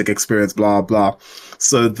traumatic experience." Blah blah.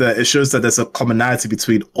 So it shows that there's a commonality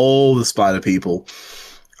between all the Spider people.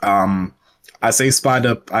 I say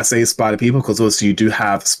spider people because also you do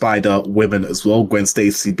have Spider women as well. Gwen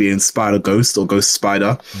Stacy being Spider Ghost or Ghost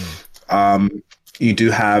Spider. You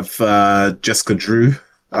do have Jessica Drew,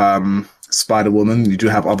 Spider Woman. You do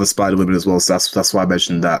have other Spider Women as well. So that's why I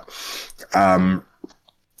mentioned that.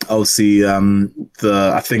 Obviously,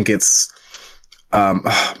 I think it's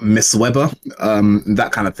Miss Weber, that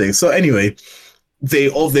kind of thing. So anyway,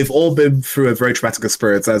 they've all been through a very traumatic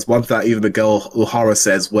experience. There's one that even Miguel O'Hara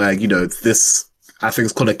says where, this, I think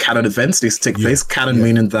it's called a canon event, needs to take place. Canon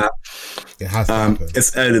meaning that it has to happen.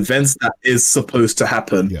 It's an event that is supposed to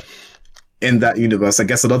happen in that universe. I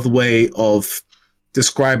guess another way of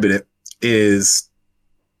describing it is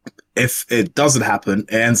if it doesn't happen,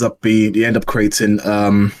 you end up creating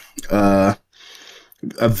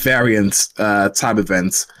a variant time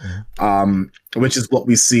event, which is what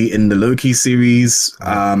we see in the Loki series,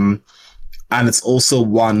 and it's also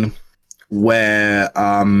one where,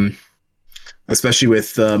 especially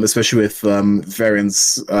with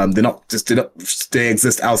variants, they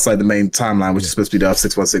exist outside the main timeline, which is supposed to be the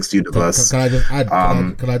 616 universe. Can I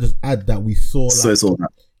just add that we saw? So it's all that.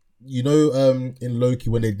 In Loki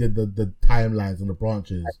when they did the timelines and the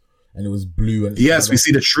branches. And it was blue. And yes, we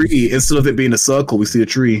see the tree instead of it being a circle. We see a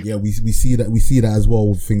tree. Yeah, we see that. We see that as well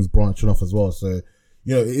with things branching off as well. So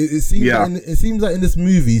it seems it seems like in this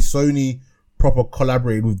movie, Sony proper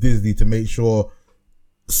collaborated with Disney to make sure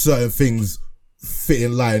certain things fit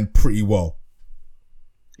in line pretty well.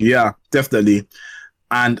 Yeah, definitely.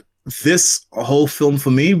 And this whole film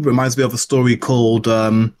for me reminds me of a story called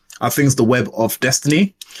I think it's The Web of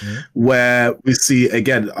Destiny, where we see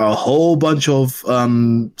again a whole bunch of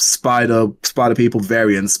spider people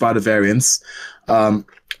variants, spider variants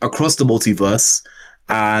across the multiverse,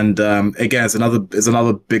 and again it's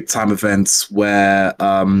another big time event where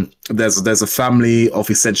there's a family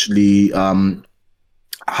of essentially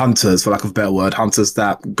hunters, for lack of a better word, hunters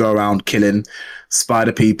that go around killing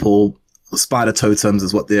spider people. Spider totems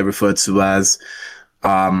is what they're referred to as.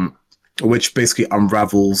 Which basically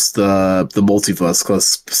unravels the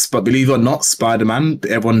multiverse, but believe it or not, Spider-Man,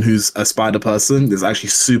 everyone who's a spider person is actually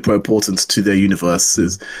super important to their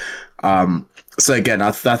universes. So again,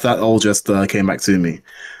 that all just came back to me.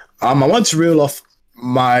 I want to reel off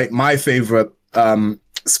my favorite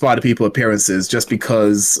Spider people appearances just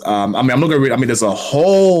because I'm not gonna read. There's a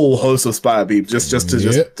whole host of Spider people just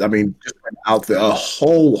out there, a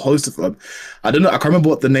whole host of them. I don't know, I can't remember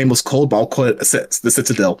what the name was called, but I'll call it the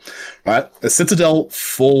Citadel, right? A Citadel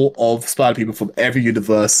full of Spider people from every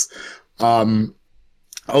universe.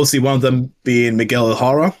 Obviously one of them being Miguel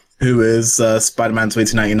O'Hara, who is Spider-Man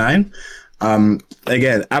 2099.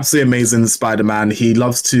 Again, absolutely amazing Spider-Man. He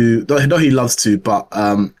loves to, not he loves to, but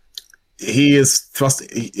he is thrust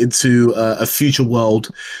into a future world.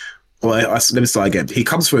 Or let me start again. He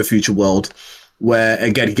comes from a future world where,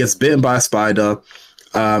 again, he gets bitten by a spider.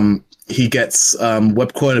 He gets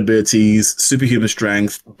web coil abilities, superhuman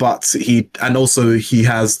strength, but he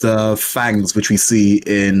has the fangs, which we see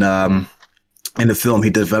in the film. He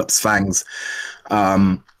develops fangs,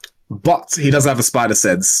 but he doesn't have a spider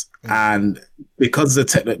sense. And because of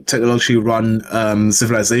the technology run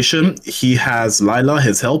civilization, he has Lila,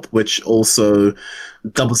 his help, which also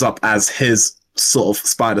doubles up as his sort of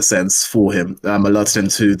spider sense for him, alerts him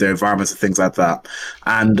to their environments and things like that.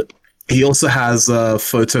 And he also has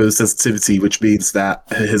photosensitivity, which means that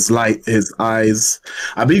his eyes,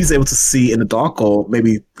 I believe he's able to see in the dark, or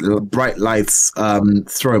maybe bright lights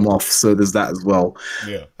throw him off. So there's that as well.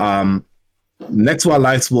 Yeah. Next to our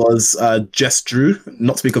lights was Jess Drew,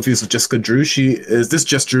 not to be confused with Jessica Drew.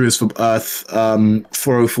 Jess Drew is from Earth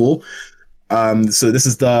 404. So this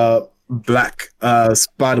is the black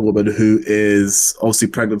Spider-Woman who is obviously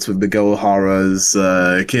pregnant with Miguel O'Hara's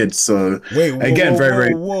kid. So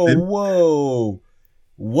whoa.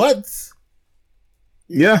 What?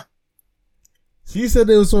 Yeah. She said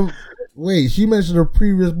there was some. Wait, she mentioned her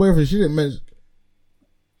previous boyfriend. She didn't mention.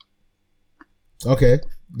 Okay,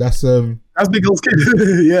 that's Miguel's kid.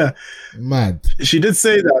 Yeah, mad. She did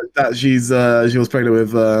say that she was pregnant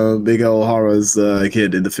with Miguel O'Hara's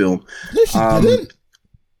kid in the film. No, she didn't.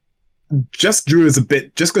 Jessica Drew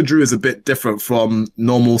is a bit different from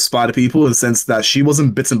normal spider people in the sense that she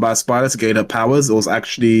wasn't bitten by a spider to gain her powers. It was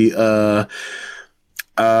actually for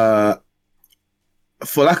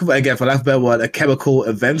lack of a better word, a chemical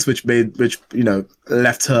event which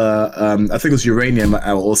left her I think it was uranium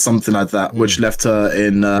or something like that, which left her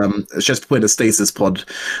in she has to put in a stasis pod,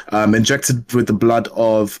 injected with the blood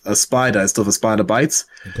of a spider instead of a spider bite.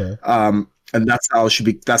 Okay. And that's how she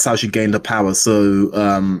gained her powers.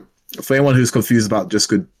 So for anyone who's confused about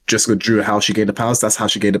Jessica Drew, how she gained the powers, that's how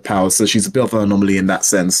she gained the powers. So she's a bit of an anomaly in that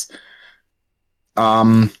sense.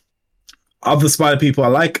 Other spider people I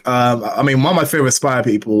like, one of my favorite spider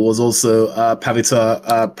people was also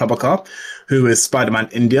Pavita Prabhakar, who is Spider-Man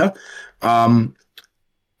India. I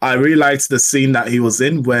really liked the scene that he was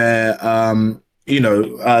in where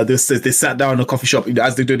they sat down in a coffee shop,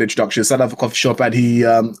 as they do the introduction, sat down at a coffee shop and he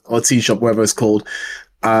or tea shop, whatever it's called.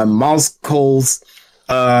 Miles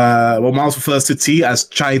refers to tea as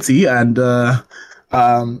chai tea, and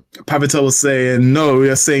Pavita was saying, no, we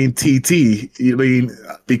are saying TT. I mean,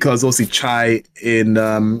 because obviously chai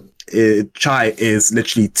is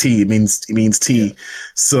literally tea. It means tea. Yeah.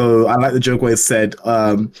 So I like the joke where it said,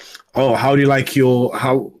 how's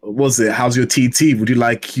your TT? Would you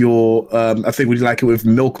like would you like it with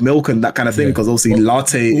milk and that kind of thing? Because obviously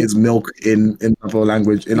latte is milk in other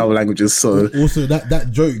languages. So also that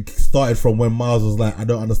joke started from when Miles was like, I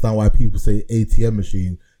don't understand why people say ATM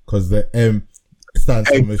machine, because the M stands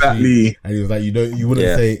for machine, and he was like, you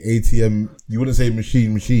wouldn't say ATM, you wouldn't say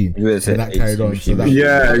machine, and that carried on. So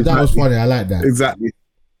that was funny. I like that. Exactly.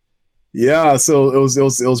 Yeah, so it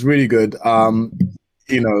was really good. I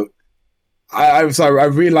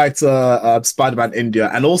really liked Spider-Man India,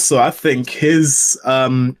 and also I think his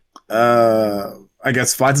fighting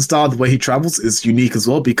style, the way he travels, is unique as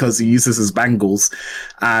well, because he uses his bangles,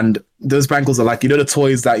 and those bangles are like, the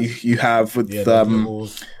toys that you have with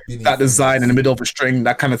that design in the middle of a string,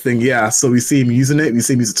 that kind of thing. Yeah, so we see him using it. We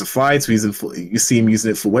see him use it to fight. You see him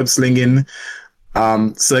using it for web slinging.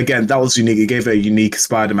 So again, that was unique. It gave it a unique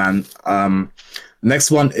Spider-Man.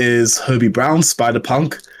 Next one is Hobie Brown,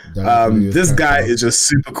 Spider-Punk. This guy is just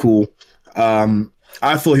super cool.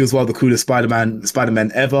 I thought he was one of the coolest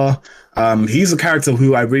Spider-Men ever. He's a character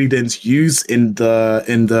who I really didn't use in the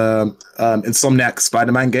Insomniac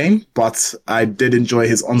Spider-Man game, but I did enjoy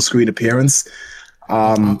his on-screen appearance.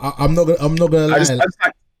 I'm not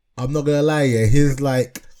gonna lie. Yeah, his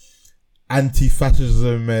like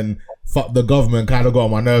anti-fascism and fuck the government kind of got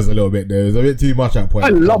on my nerves a little bit. There was a bit too much at point. I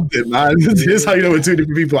loved it, man. This is how you know we're two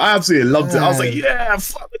different people. I absolutely loved it. I was like, yeah,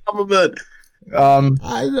 fuck the government. I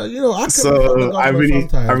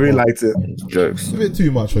really liked it. Jokes. It's a bit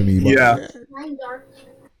too much for me. But yeah.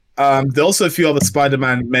 There are also a few other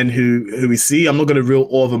Spider-Man men who we see. I'm not going to reel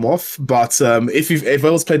all of them off, but if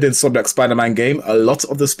anyone's played the Insomniac Spider-Man game, a lot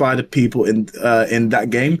of the Spider people in that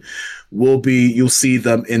game you'll see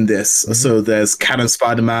them in this. Mm-hmm. So there's Canon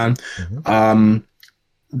Spider-Man. Mm-hmm.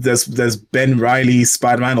 There's Ben Reilly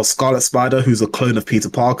Spider-Man, or Scarlet Spider, who's a clone of Peter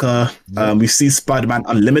Parker. Mm-hmm. We see Spider-Man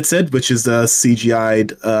Unlimited, which is the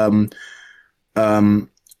CGI'd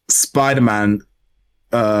Spider-Man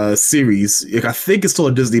series. Like, I think it's still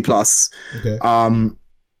on Disney Plus. Okay.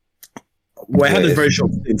 Where it had a very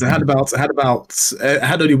short stint. It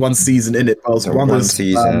had only one season in it. But it was one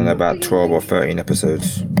season and about 12 or 13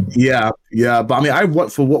 episodes. Yeah. But I mean,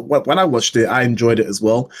 when I watched it, I enjoyed it as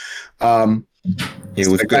well. It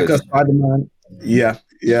was good. Spider-Man. Yeah.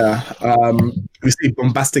 We see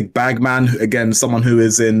Bombastic Bagman, again, someone who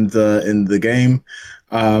is in the game,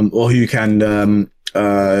 or who you can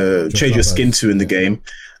change your skin to in the game.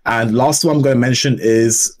 And last one I'm going to mention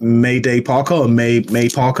is Mayday Parker, or May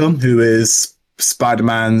Parker, who is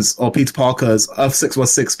Spider-Man's, or Peter Parker's, Earth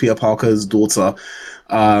 616 Peter Parker's daughter,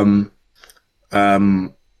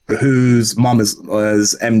 whose mom is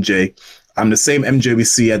MJ. The same MJ we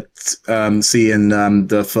see in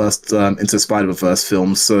the first Into Spider-Verse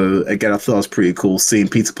film. So again, I thought it was pretty cool seeing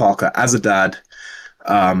Peter Parker as a dad,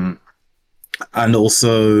 and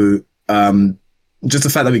also just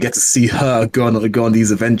the fact that we get to see her go on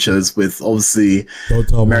these adventures with obviously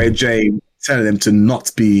Mary Jane telling him to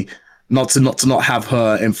not have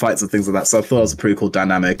her in fights and things like that. So I thought it was a pretty cool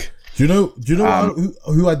dynamic. Do you know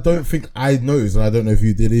who I don't think I noticed, and I don't know if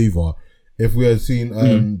you did either. If we had seen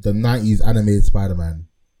the 90s animated Spider-Man.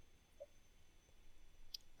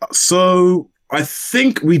 So I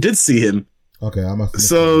think we did see him. Okay, I must.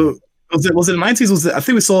 So was it the 90s? I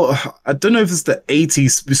think we saw. I don't know if it's the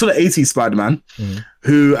 80s. We saw the 80s Spider-Man,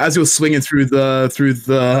 who, as he was swinging through the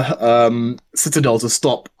Citadel to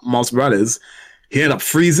stop Miles Morales, he ended up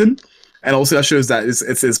freezing, and also that shows that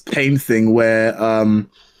it's his pain thing where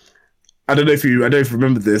I don't know if you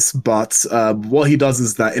remember this, but what he does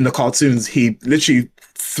is that in the cartoons, he literally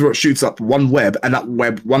shoots up one web, and that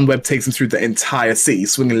one web takes him through the entire city,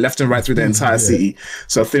 swinging left and right through the entire city.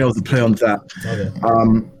 So I think I was a play on that. Okay.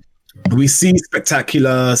 We see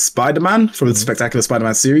Spectacular Spider-Man from the Spectacular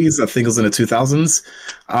Spider-Man series. I think it was in the 2000s.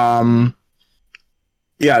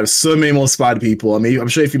 Yeah, there's so many more Spider people. I mean, I'm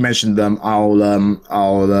sure if you mentioned them, I'll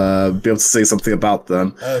be able to say something about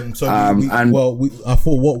them. I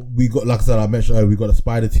thought what we got, like I said, I mentioned earlier, we got a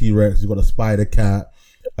Spider T-Rex, we got a Spider Cat,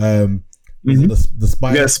 the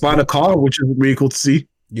Spider, Spider Car, which is really cool to see.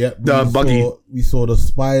 Yeah, the buggy. We saw the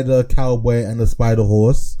Spider Cowboy and the Spider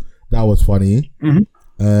Horse. That was funny.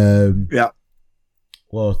 Yeah.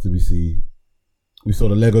 What else did we see? We saw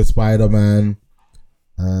the Lego Spider-Man.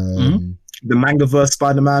 The Mangaverse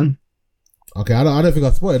Spider-Man. Okay, I don't think I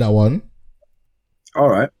spotted that one. All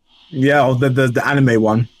right. Yeah, or the anime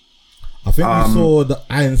one. I think we saw the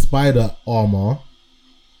Iron Spider armor.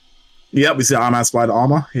 Yeah, we see Iron Man Spider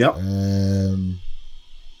armor. Yep.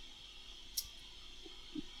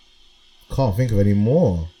 Can't think of any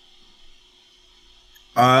more.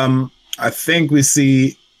 I think we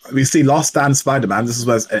see Last Stand Spider-Man. This is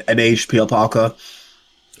where an aged Peter Parker.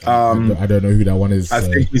 I don't know who that one is. I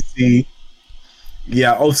think we see.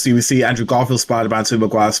 Yeah, obviously we see Andrew Garfield Spider-Man, Tobey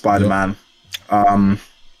Maguire Spider-Man. Yep.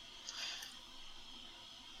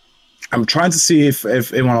 I'm trying to see if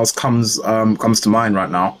anyone else comes to mind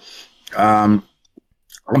right now. I'm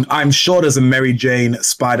sure there's a Mary Jane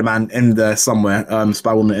Spider-Man in there somewhere.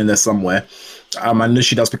 Spider-Woman in there somewhere. I know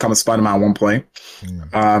she does become a Spider-Man at one point.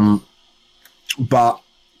 But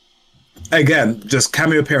again, just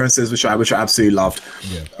cameo appearances, which I absolutely loved.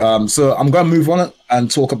 Yeah. So I'm going to move on and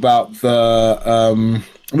talk about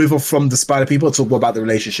move on from the Spider people, talk more about the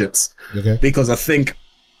relationships. Okay. Because I think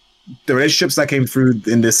the relationships that came through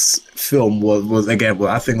in this film was again,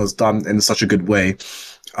 what I think was done in such a good way.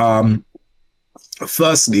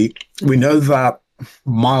 Firstly, we know that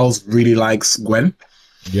Miles really likes Gwen.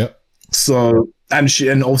 Yep. So, and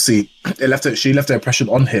obviously she left an impression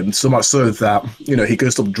on him, so much so that, he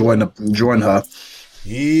couldn't stop drawing her.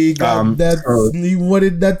 He got he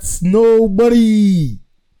wanted that snow bunny.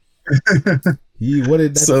 He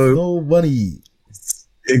wanted that snow bunny.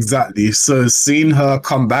 Exactly. So seeing her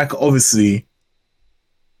come back, obviously,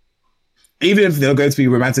 even if they're going to be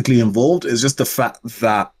romantically involved, it's just the fact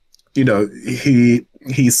that,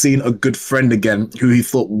 he's seen a good friend again who he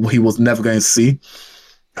thought he was never going to see.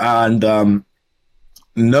 And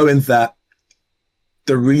knowing that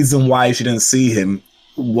the reason why she didn't see him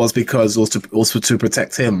was because it was to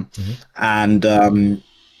protect him. And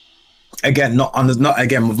again, not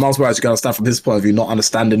again with Miles Morales, you can understand from his point of view, not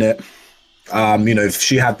understanding it. If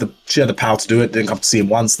she had the power to do it, didn't come to see him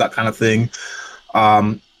once, that kind of thing.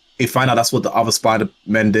 You find out that's what the other Spider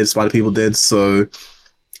people did. So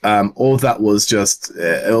all of that was just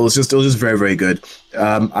very, very good.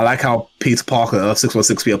 I like how Peter Parker,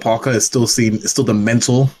 616 Peter Parker, is still the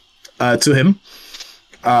mentor to him.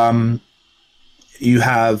 You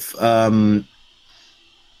have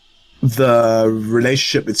the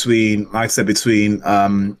relationship between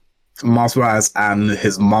Miles Morales and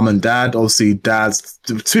his mom and dad. Obviously, dad's,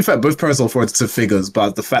 to be fair, both parents are authoritative figures,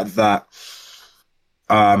 but the fact that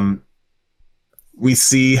we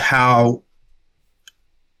see how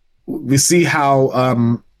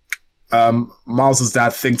Miles's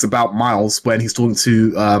dad thinks about Miles when he's talking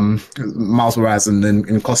to Miles Morales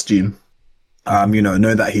in costume.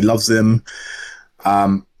 Knowing that he loves him,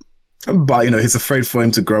 but he's afraid for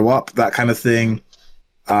him to grow up, that kind of thing.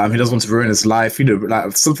 He doesn't want to ruin his life,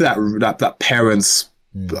 like something that parents,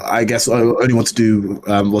 I guess, only want to do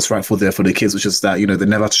what's right for their kids, which is that they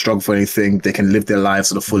never have to struggle for anything. They can live their lives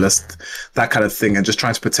to the fullest, that kind of thing, and just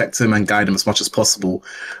trying to protect him and guide him as much as possible.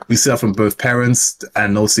 We see that from both parents,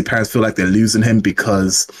 and obviously parents feel like they're losing him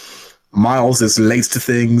because Miles is late to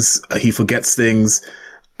things, he forgets things,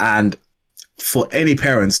 and for any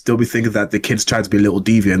parents, they'll be thinking that the kids try to be a little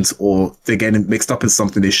deviant or they're getting mixed up in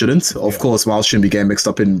something they shouldn't. Of course, Miles shouldn't be getting mixed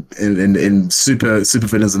up in super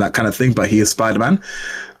villains and that kind of thing, but he is Spider-Man.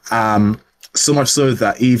 So much so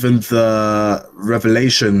that even the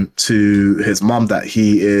revelation to his mom that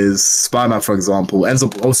he is Spider-Man, for example, ends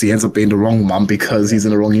up being the wrong mom because he's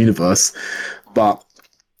in the wrong universe. But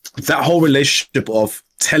that whole relationship of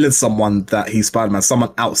telling someone that he's Spider-Man,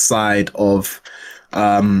 someone outside of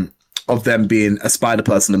them being a spider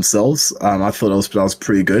person themselves, I thought that was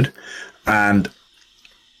pretty good. And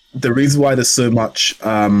the reason why there's so much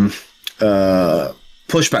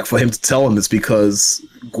pushback for him to tell him is because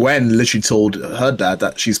Gwen literally told her dad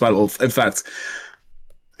that she's Spider. In fact,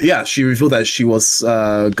 she revealed that she was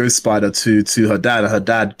Ghost Spider to her dad, and her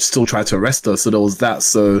dad still tried to arrest her. So there was that.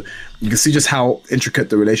 So you can see just how intricate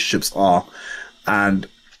the relationships are, and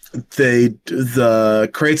the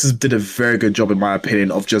creators did a very good job, in my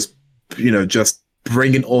opinion, of just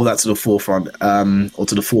bringing all that to the forefront, or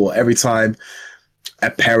to the fore. Every time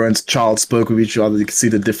a parent-child spoke with each other, you can see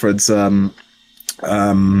the difference. You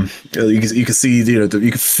can see, you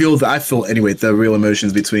can feel that. I felt anyway the real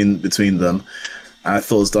emotions between them. I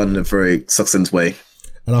thought it was done in a very succinct way.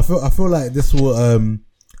 And I feel like this will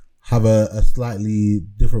have a slightly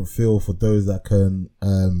different feel for those that can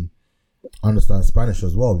understand Spanish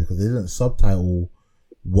as well, because they didn't subtitle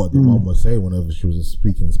what the mom was saying whenever she was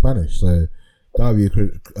speaking Spanish. So that would be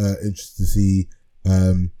interesting to see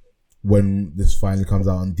when this finally comes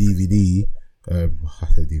out on DVD. I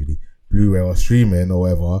say DVD, Blu-ray or streaming or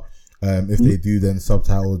whatever. If they do then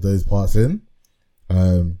subtitle those parts in.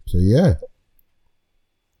 So yeah.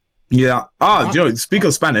 Yeah. Speak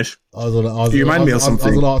of Spanish. You remind me of something.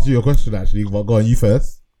 I was going to ask you a question actually, but go on, you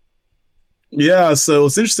first. Yeah, so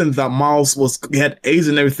it's interesting that Miles he had A's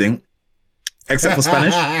and everything, except for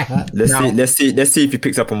Spanish. Let's see if he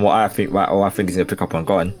picks up on what I think, or I think he's gonna pick up on.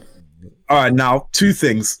 Go on. All right, now two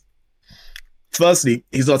things. Firstly,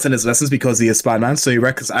 he's not attending his lessons because he is Spider-Man, so he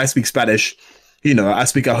reckons I speak Spanish. I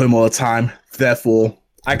speak at home all the time. Therefore,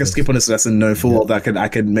 I can skip on this lesson, knowing full well that I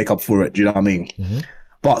can make up for it. Do you know what I mean? Mm-hmm.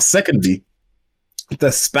 But secondly,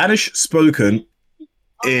 the Spanish spoken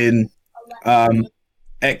in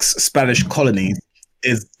ex-Spanish colonies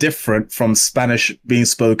is different from Spanish being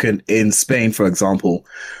spoken in Spain, for example.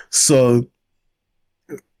 So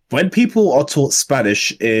when people are taught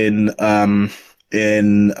Spanish in a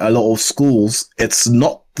lot of schools, it's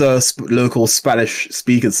not the local Spanish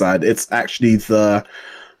speaking side. It's actually the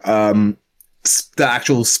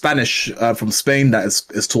actual Spanish from Spain that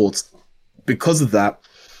is taught. Because of that,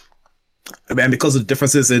 and because of the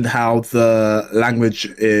differences in how the language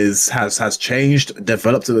has changed,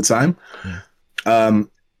 developed over time,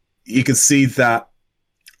 you can see that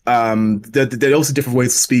there are also different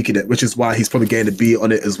ways of speaking it, which is why he's probably getting a B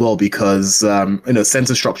on it as well, because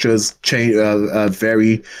sentence structures change,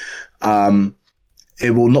 vary.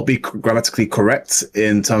 It will not be grammatically correct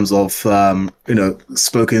in terms of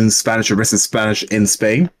spoken Spanish or written Spanish in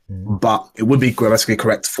Spain, but it would be grammatically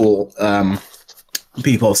correct for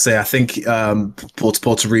people, say, I think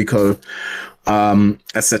Puerto Rico,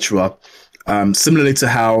 etc. Similarly to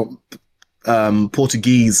how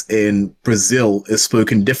Portuguese in Brazil is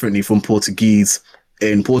spoken differently from Portuguese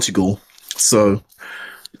in Portugal. So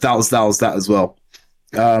that was that as well.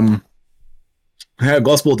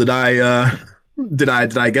 Gospel, did I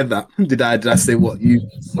get that? Did I say what you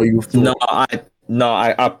thought? No,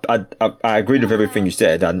 I agreed with everything you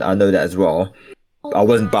said, and I know that as well. I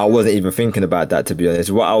wasn't even thinking about that, to be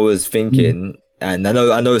honest. What I was thinking, and I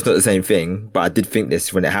know it's not the same thing, but I did think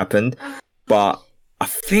this when it happened. But I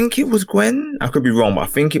think it was Gwen. I could be wrong, but I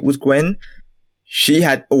think it was Gwen. She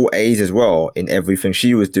had all A's as well in everything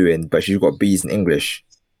she was doing, but she's got B's in English.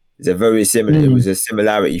 It's a very similar. It was a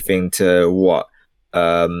similarity thing to what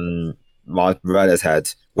Miles Morales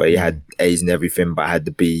had. where you had A's and everything, but had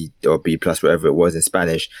the B or B plus, whatever it was in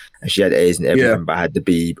Spanish, and she had A's and everything, but had the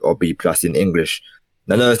B or B plus in English.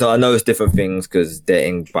 I know it's different things because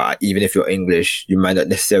but even if you're English, you might not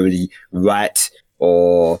necessarily write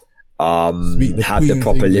or have the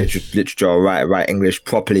proper literature or write English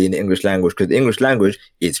properly in the English language, because the English language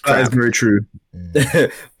is crap. That is very true.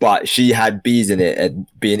 But she had B's in it and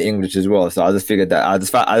B in English as well. So I just figured that I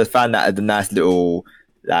just found that as a nice little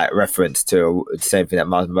like reference to the same thing that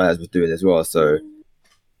Miles Morales was doing as well. So,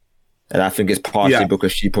 and I think it's partially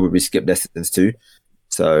because she probably skipped lessons too.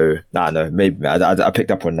 So maybe I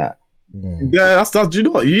picked up on that. Yeah, that's that. Do you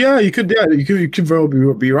know what? Yeah, you could very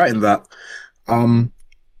well be right in that.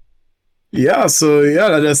 That's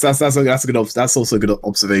also a good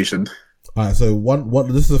observation. All right, so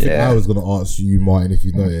this is the thing I was going to ask you, Martin, if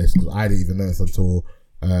you noticed, because I didn't even notice until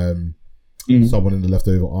someone in the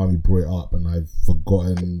Leftover Army brought it up, and I've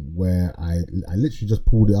forgotten where I literally just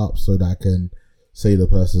pulled it up so that I can say the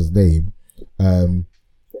person's name.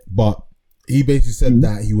 But he basically said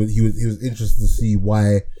that he was interested to see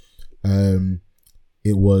why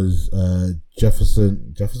it was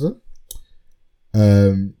Jefferson.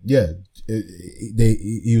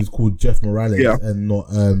 He was called Jeff Morales and not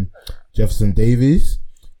Jefferson Davis.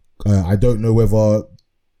 I don't know whether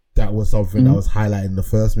that was something that was highlighted in the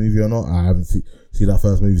first movie or not. I haven't seen that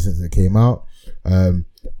first movie since it came out.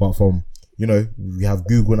 But from, we have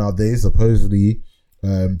Google nowadays. Supposedly,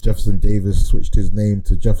 Jefferson Davis switched his name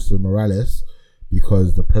to Jefferson Morales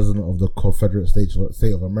because the president of the Confederate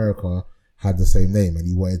State of America had the same name, and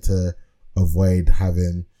he wanted to avoid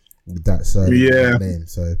having that surname name.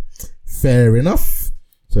 So fair enough.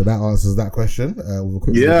 So that answers that question. With a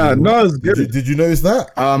quick no, it's good. Did you notice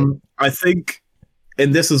that? I think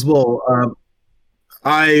in this as well.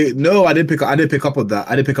 I didn't pick up on that.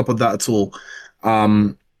 I didn't pick up on that at all.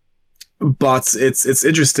 But it's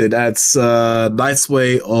interesting. It's a nice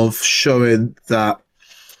way of showing that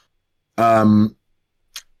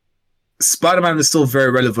Spider-Man is still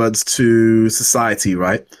very relevant to society,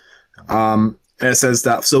 right? And it says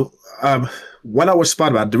that. So when I watch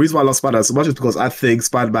Spider-Man, the reason why I love Spider-Man so much is because I think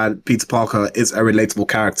Spider-Man, Peter Parker, is a relatable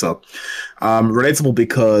character. Relatable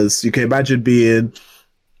because you can imagine being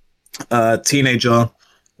a teenager,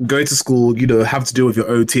 going to school, have to deal with your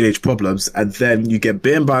own teenage problems, and then you get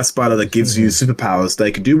bitten by a spider that gives you superpowers that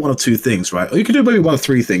you can do one of two things, right? Or you can do maybe one of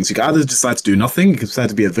three things. You can either decide to do nothing, you can decide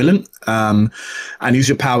to be a villain, and use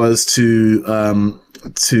your powers to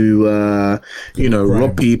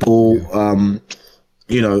rob people,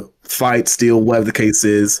 fight, steal, whatever the case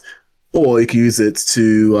is, or you can use it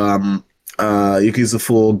to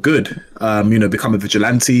for good, become a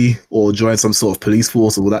vigilante or join some sort of police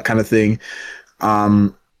force or that kind of thing.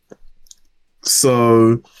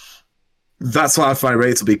 So that's why I find it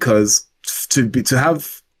relatable, because to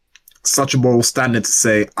have such a moral standard to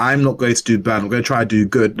say, I'm not going to do bad, I'm going to try to do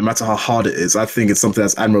good, no matter how hard it is. I think it's something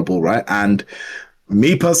that's admirable, right? And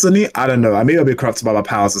me personally, I don't know. I may be corrupted by my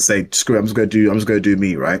powers and say, screw it, I'm just going to do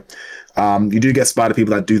me, right? You do get spider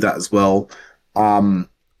people that do that as well. And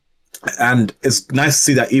it's nice to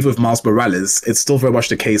see that even with Miles Morales, it's still very much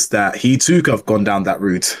the case that he too could have gone down that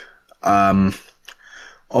route.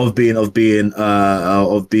 Of being a villain.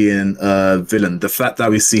 The fact that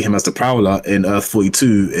we see him as the Prowler in Earth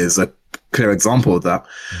 42 is a clear example of that.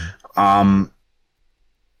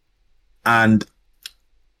 And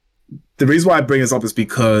the reason why I bring this up is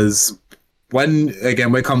because when it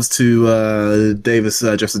comes to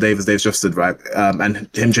Jefferson Davis, right, and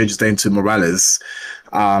him changing his name to Morales,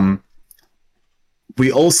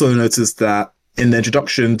 we also noticed that in the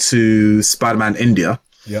introduction to Spider-Man India,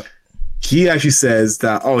 he actually says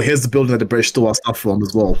that, here's the building that the British stole our stuff from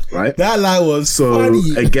as well, right? That line was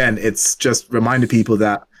funny. Again, it's just reminding people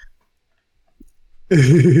that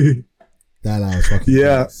that line was fucking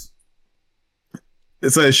nice.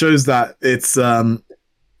 So it shows that it's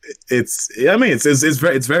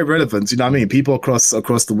very relevant. You know what I mean? People across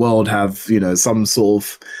the world have, some sort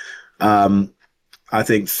of I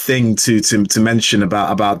think thing to mention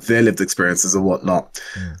about their lived experiences and whatnot.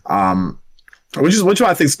 Which is why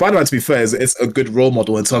I think Spider-Man, to be fair, is a good role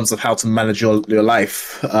model in terms of how to manage your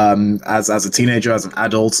life as a teenager, as an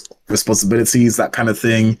adult, responsibilities, that kind of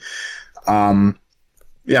thing.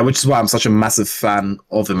 Which is why I'm such a massive fan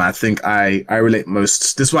of him. I think I relate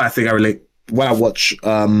most. This is why I think I relate when I watch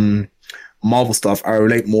Marvel stuff. I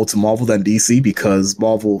relate more to Marvel than DC, because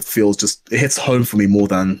Marvel feels it hits home for me more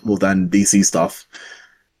than DC stuff.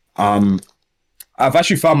 I've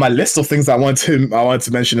actually found my list of things that I wanted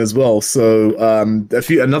to mention as well. So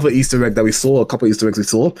another Easter egg that we saw, a couple of Easter eggs we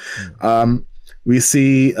saw. We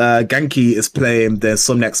see Genki is playing the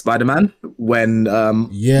Insomniac Spider-Man, when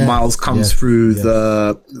Miles comes through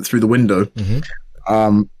the window.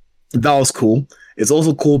 That was cool. It's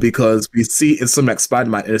also cool because we see in something like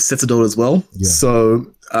Spider-Man in a Citadel as well. Yeah. So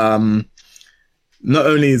not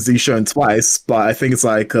only is he shown twice, but I think it's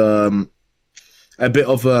like a bit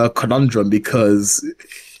of a conundrum because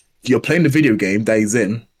you're playing the video game that he's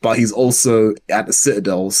in, but he's also at the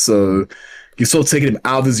Citadel. So you're sort of taking him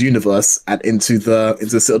out of his universe and into the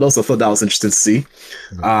Citadel. So I thought that was interesting to see.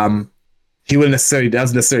 He wouldn't necessarily, that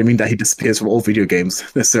doesn't necessarily mean that he disappears from all video games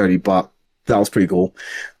necessarily, but that was pretty cool.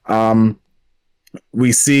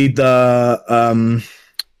 We see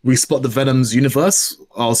we spot the Venom's universe.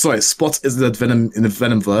 Oh, sorry, Spot is the Venom in the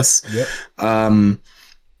Venomverse. Yep.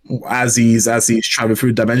 As he's traveling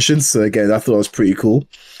through dimensions. So again, I thought it was pretty cool.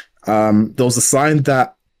 There was a sign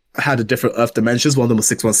that had a different Earth dimensions. One of them was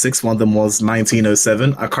 616. One of them was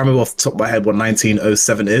 1907. I can't remember off the top of my head what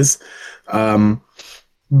 1907 is. But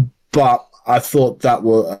I thought that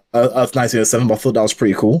was Earth 1907. But I thought that was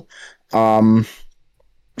pretty cool.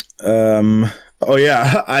 Oh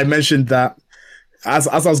yeah, I mentioned that as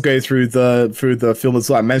I was going through the film as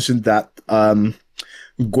well. I mentioned that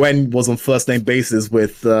Gwen was on first name basis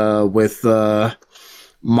with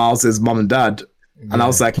Miles's mom and dad, and I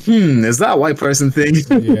was like, is that a white person thing?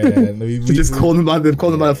 Yeah, no, just call them by their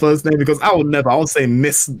first name, because I would say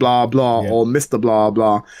Miss blah blah or Mr. blah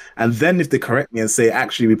blah, and then if they correct me and say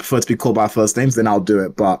actually we prefer to be called by our first names, then I'll do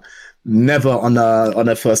it, but never on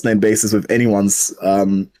a first name basis with anyone's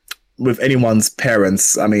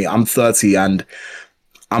parents. I mean, I'm 30 and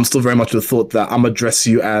I'm still very much of the thought that I'm address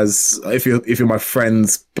you as, if you're my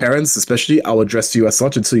friend's parents, especially, I'll address you as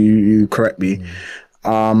such until you correct me.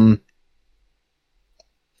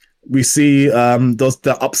 We see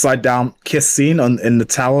the upside down kiss scene in the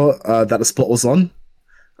tower that the Spot was on.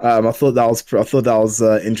 I thought that was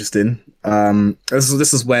interesting.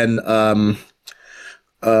 This is when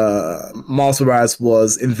Miles Morales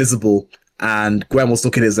was invisible and Gwen was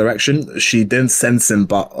looking in his direction. She didn't sense him,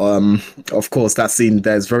 but of course that scene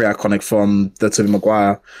there is very iconic from the first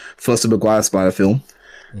Tobey Maguire Spider film.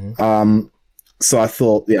 So I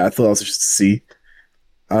thought that was interesting to see.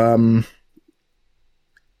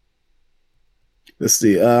 Let's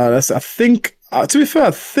see. I think to be fair,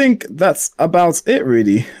 I think that's about it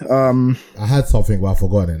really. I had something, but I've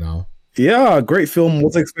forgotten it now. Yeah, great film.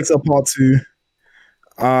 What's expected of part 2?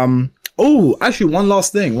 Oh, actually, one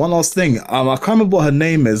last thing. I can't remember what her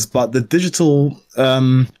name is, but the digital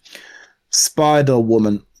Spider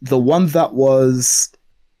Woman, the one that was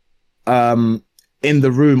in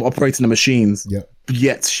the room operating the machines,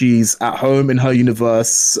 yet she's at home in her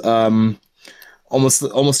universe, almost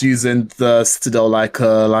using the Citadel like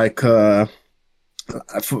a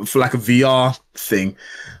VR thing.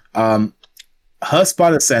 Her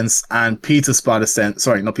spider sense and Peter's spider sense,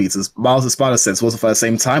 sorry, not Peter's, Miles' spider sense wasn't for the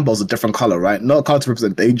same time, but was a different color, right? Not a color to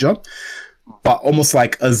represent danger, but almost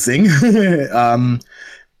like a zing. It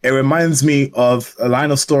reminds me of a line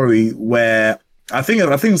of story where I think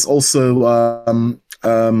it's also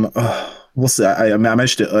what's it? I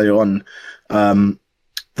mentioned it earlier on,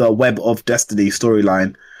 the Web of Destiny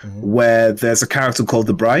storyline, where there's a character called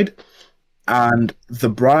the Bride, and the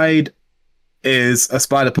Bride is a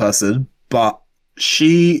spider person, but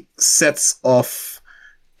she sets off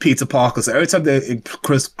Peter Parker. So every time they're in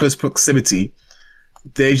close proximity,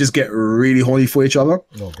 they just get really horny for each other.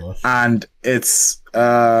 Oh gosh! And it's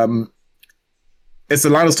a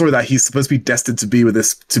line of story that he's supposed to be destined to be with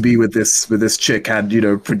this chick,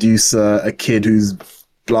 and produce a kid who's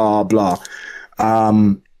blah blah.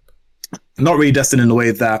 Not really destined in the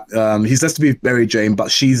way that he's destined to be Mary Jane,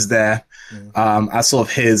 but she's there as sort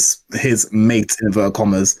of his mate in inverted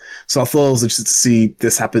commas. So I thought it was interesting to see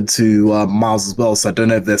this happen to Miles as well. So I don't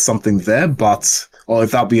know if there's something there, or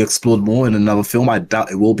if that'll be explored more in another film. I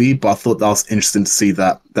doubt it will be, but I thought that was interesting to see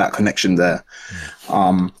that connection there.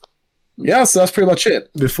 Yeah, so that's pretty much it.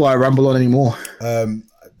 Before I ramble on anymore.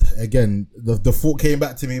 Again, the thought came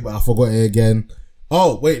back to me, but I forgot it again.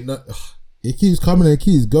 Oh wait, no, it keeps coming and it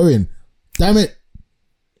keeps going. Damn it!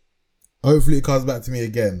 Hopefully it comes back to me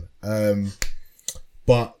again.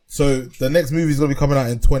 But so the next movie is gonna be coming out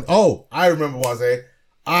in 20. Oh, I remember what I was saying.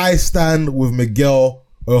 I stand with Miguel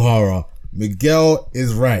O'Hara. Miguel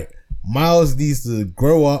is right. Miles needs to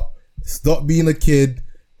grow up, stop being a kid,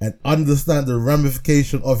 and understand the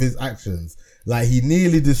ramification of his actions. Like, he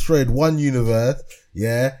nearly destroyed one universe.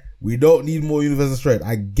 Yeah, we don't need more universes destroyed.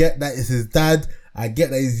 I get that it's his dad. I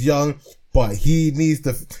get that he's young, but he needs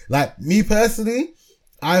to, like, me personally,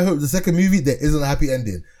 I hope the second movie there isn't a happy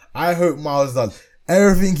ending. I hope Miles does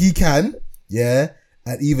everything he can, yeah,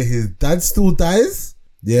 and either his dad still dies,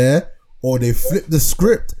 yeah, or they flip the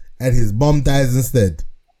script and his mom dies instead.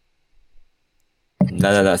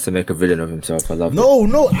 No, that's to make a villain of himself. I love it.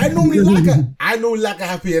 No, I normally like a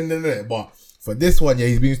happy ending in it, but for this one, yeah,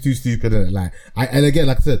 he's being too stupid in it. Like, and again,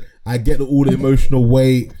 like I said, I get all the emotional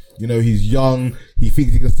weight. You know, he's young, he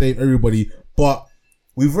thinks he can save everybody, but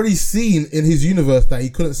we've already seen in his universe that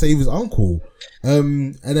he couldn't save his uncle.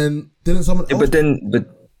 And then didn't someone else?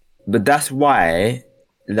 But that's why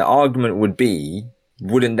the argument would be,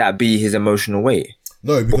 wouldn't that be his emotional weight?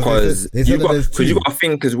 No, because you got to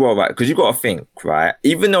think as well, right? Because you got to think, right?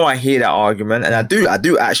 Even though I hear that argument, and I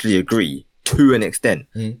do actually agree to an extent,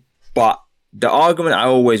 but the argument I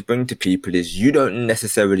always bring to people is you don't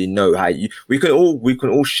necessarily know how we can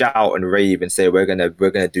all shout and rave and say we're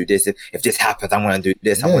gonna do this, if this happens I'm gonna do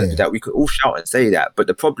this, I'm gonna do that. We could all shout and say that, but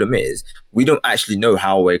the problem is we don't actually know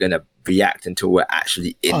how we're gonna react until we're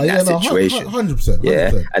actually in that situation. 100%.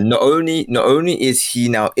 Yeah, and not only is he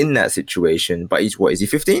now in that situation, but he's what, is he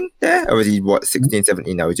 15 there, or is he 16,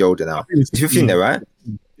 17 now? He's older now. He's 15 there, right?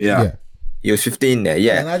 Yeah. He was 15 there,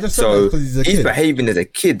 yeah. And I just so he's behaving as a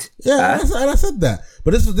kid. Yeah, and I said that.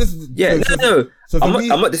 But this is yeah, no. So I'm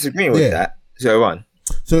not disagreeing with that. So on.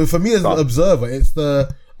 So for me as an observer, it's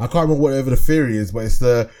the, I can't remember whatever the theory is, but it's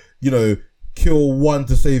the, you know, kill one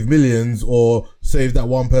to save millions or save that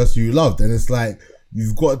one person you loved. And it's like,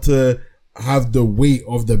 you've got to have the weight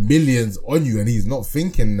of the millions on you, and he's not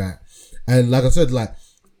thinking that. And like I said, like,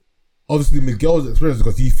 obviously Miguel's experience,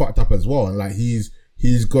 because he fucked up as well, and like he's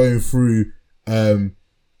going through a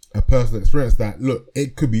personal experience that, look,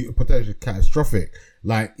 it could be potentially catastrophic.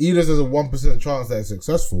 Like, even if there's a 1% chance that it's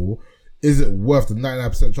successful, is it worth the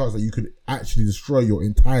 99% chance that you could actually destroy your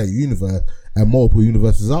entire universe and multiple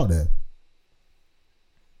universes out there?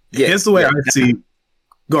 Yeah, here's the way I see.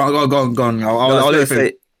 Go on. I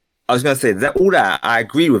was gonna say that all that I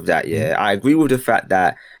agree with that. Yeah, I agree with the fact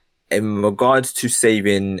that in regards to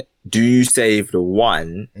saving, do you save the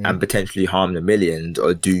one and potentially harm the millions,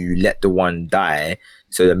 or do you let the one die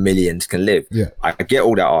so the millions can live? Yeah, I get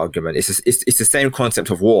all that argument. It's the same concept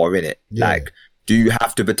of war, innit? Yeah. Like, do you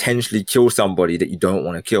have to potentially kill somebody that you don't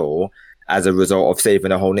want to kill as a result of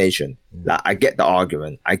saving a whole nation? Like, I get the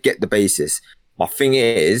argument, I get the basis. My thing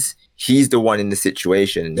is, he's the one in the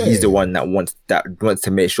situation. Yeah, he's the one that wants to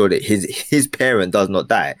make sure that his parent does not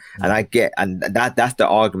die. And I get, and that's the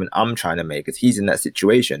argument I'm trying to make, is he's in that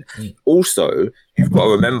situation. Also, you've got to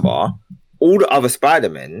remember, all the other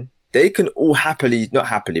Spider-Men, they can all not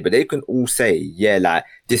happily, but they can all say, yeah, like,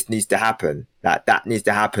 this needs to happen, like, that needs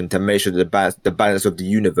to happen to make sure that the balance of the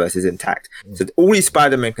universe is intact. So all these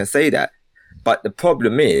Spider-Men can say that. But the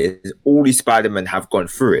problem is, all these Spider-Men have gone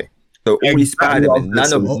through it. So all these Spider-Men,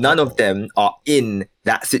 none of them are in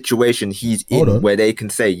that situation he's in, where they can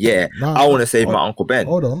say, yeah, I want to save my Uncle Ben. I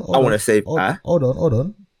want to save... Hold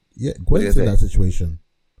on. Yeah, Gwen's in that situation.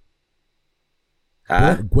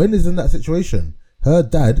 Gwen is in that situation. Her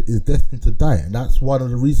dad is destined to die, and that's one of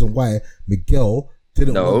the reasons why Miguel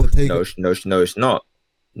didn't want to take it. No, it's not.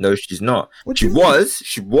 No, she's not. She was,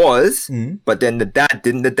 but then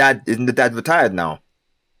isn't the dad retired now?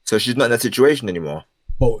 So she's not in that situation anymore.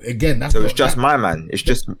 But again, that's so it's just my man. It's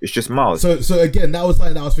just Miles. So again, that was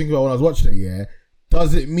something that I was thinking about when I was watching it. Yeah,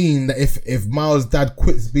 does it mean that if Miles' dad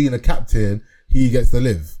quits being a captain, he gets to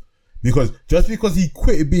live? Because just because he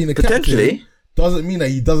quit being a captain doesn't mean that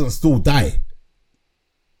he doesn't still die.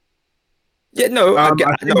 Yeah, no, I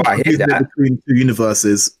hear that. Between two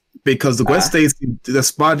universes, because the Gwen Stacy,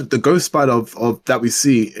 the ghost spider of that we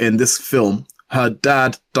see in this film, her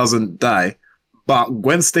dad doesn't die, but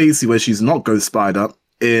Gwen Stacy, where she's not Ghost Spider,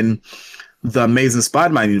 in the Amazing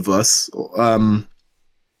Spider-Man universe,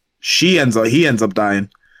 he ends up dying.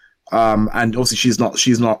 And obviously she's not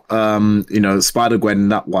Spider-Gwen in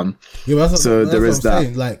that one. Yeah, that's there is that.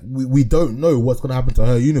 Saying. Like, we don't know what's going to happen to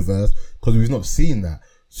her universe because we've not seen that.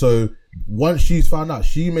 So once she's found out,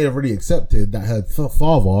 she may have already accepted that her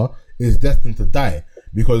father is destined to die.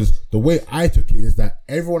 Because the way I took it is that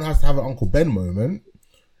everyone has to have an Uncle Ben moment,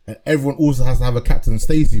 and everyone also has to have a Captain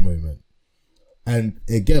Stacy moment. And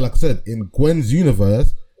again, like I said, in Gwen's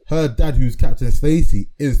universe, her dad, who's Captain Stacy,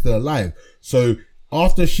 is still alive. So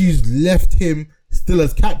after she's left him still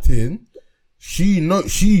as captain, she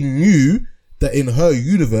knew that in her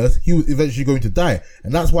universe, he was eventually going to die.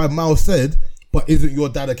 And that's why Miles said, but isn't your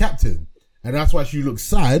dad a captain? And that's why she looked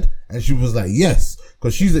sad, and she was like, yes,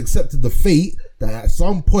 because she's accepted the fate that at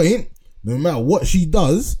some point, no matter what she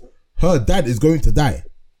does, her dad is going to die.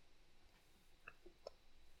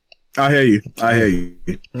 I hear you.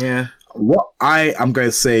 Yeah. What I am going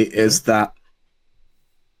to say is that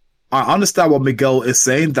I understand what Miguel is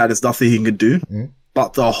saying, that there's nothing he can do,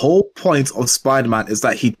 but the whole point of Spider-Man is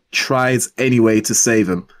that he tries anyway to save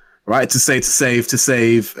him. right? To save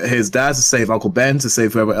his dad, to save Uncle Ben, to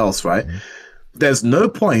save whoever else, right? There's no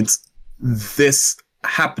point this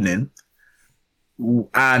happening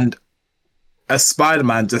and a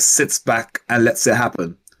Spider-Man just sits back and lets it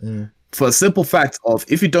happen. For a simple fact of,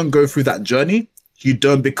 if you don't go through that journey, you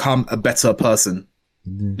don't become a better person.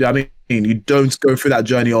 You know what I mean? You don't go through that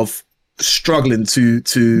journey of struggling to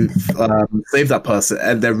save that person,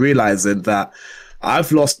 and then realizing that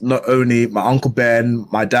I've lost not only my Uncle Ben,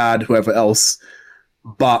 my dad, whoever else,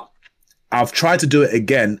 but I've tried to do it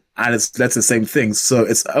again, and it's led to the same thing. So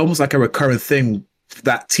it's almost like a recurring thing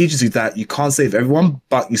that teaches you that you can't save everyone,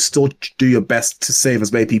 but you still do your best to save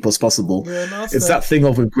as many people as possible. It's that thing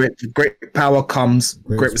of, with great power comes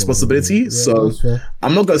great responsibility. So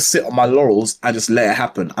I'm not going to sit on my laurels and just let it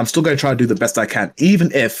happen. I'm still going to try to do the best I can,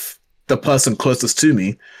 even if the person closest to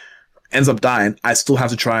me ends up dying. I still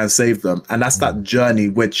have to try and save them, and that's that journey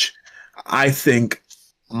which I think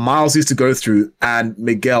Miles used to go through, and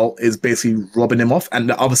Miguel is basically robbing him off, and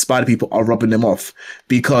the other Spider people are robbing him off.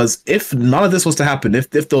 Because if none of this was to happen, if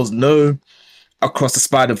there was no across the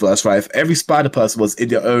Spider-Verse, right, if every Spider person was in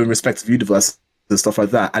their own respective universe and stuff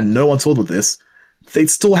like that, and no one told them this, they'd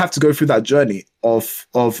still have to go through that journey of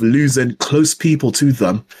losing close people to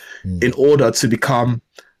them in order to become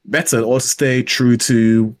better, in order to stay true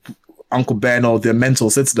to Uncle Ben or their mentor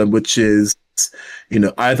said to them, which is, you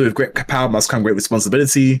know, either with great power must come great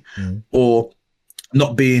responsibility, or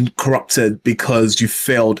not being corrupted because you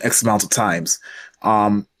failed X amount of times.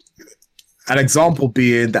 An example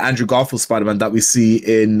being the Andrew Garfield Spider-Man that we see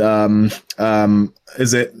in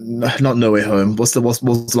is it not No Way Home? What's the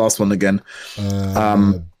last one again?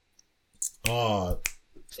 Oh,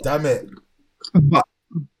 damn it! But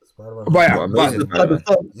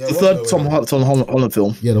the third Tom Holland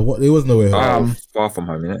film. Yeah, it was No Way Home. Far From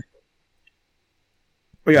Home, innit?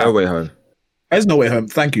 But yeah, No Way Home. There's No Way Home.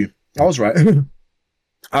 Thank you. I was right.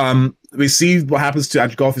 We see what happens to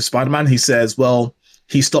Andrew Garfield's Spider-Man. He says, well,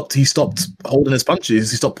 he stopped holding his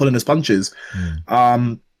punches. He stopped pulling his punches.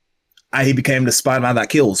 And he became the Spider-Man that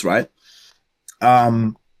kills, right?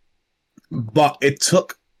 But it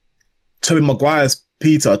took Tobey Maguire's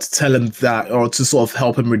Peter to tell him that, or to sort of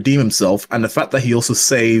help him redeem himself. And the fact that he also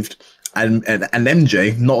saved an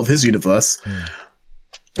MJ, not of his universe,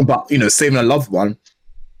 but, you know, saving a loved one,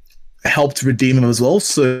 helped redeem him as well.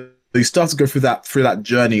 So he started to go through that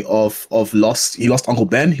journey of loss. He lost Uncle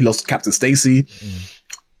Ben. He lost Captain Stacy.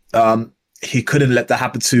 He couldn't let that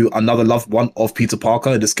happen to another loved one of Peter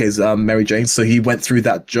Parker, in this case, Mary Jane. So he went through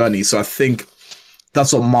that journey. So I think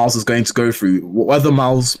that's what Miles is going to go through. Whether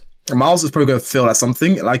Miles is probably going to feel like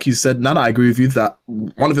something, like you said, Nana, I agree with you that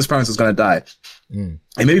one of his parents is going to die. And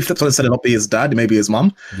maybe flipped on and said it not be his dad, it may be his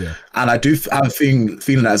mum. And I do have a feeling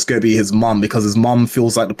that it's going to be his mum, because his mum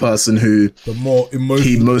feels like the person who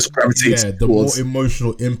he most gravitates towards. The more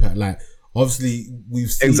emotional impact. Like, obviously,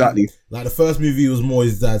 we've seen like the first movie was more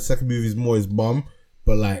his dad, second movie is more his mum,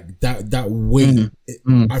 but like that weight,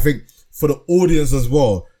 I think for the audience as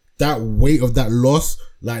well, that weight of that loss,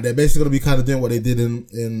 like they're basically gonna be kind of doing what they did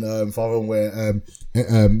in Far Home, where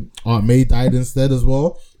Aunt May died instead as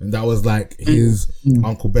well, and that was like his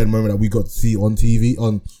Uncle Ben moment that we got to see on TV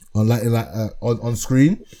on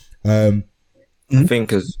screen. I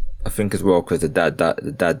think as well, because the dad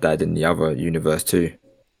died in the other universe too,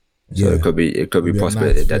 so it could be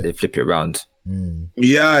possible that they flip it around.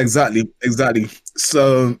 Yeah, exactly.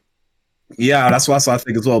 So yeah, that's what I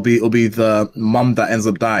think as well. It'll be the mum that ends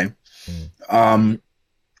up dying.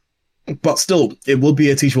 But still, it will be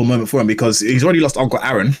a teachable moment for him, because he's already lost Uncle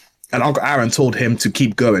Aaron, and Uncle Aaron told him to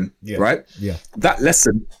keep going, right? Yeah. That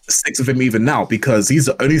lesson sticks with him even now, because he's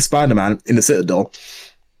the only Spider-Man in the Citadel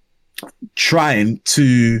trying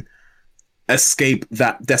to escape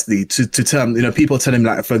that destiny, to tell him, you know, people tell him,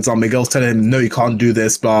 like, for example, Miguel's telling him, no, you can't do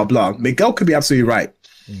this, blah, blah. Miguel could be absolutely right.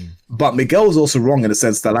 But Miguel is also wrong in the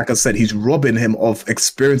sense that, like I said, he's robbing him of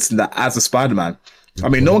experiencing that as a Spider-Man. I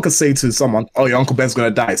mean, no one can say to someone, oh, your Uncle Ben's going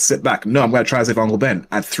to die, sit back. No, I'm going to try to save Uncle Ben.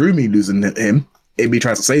 And through me losing him, me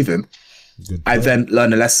trying to save him, I then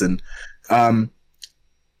learn a lesson. In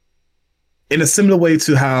a similar way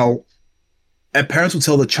to how a parent will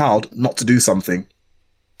tell the child not to do something.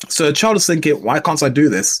 So the child is thinking, why can't I do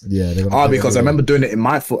this? Because I remember doing it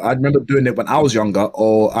I remember doing it when I was younger,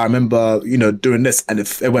 or I remember, you know, doing this and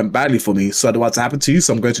it went badly for me. So I don't want it to happen to you.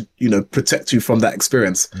 So I'm going to, you know, protect you from that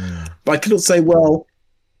experience. But I cannot say, well,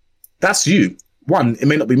 that's you. One, it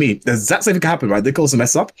may not be me. The exact same thing can happen, right? They can also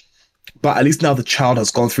mess up. But at least now the child has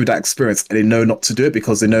gone through that experience and they know not to do it,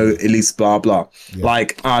 because they know at least blah, blah.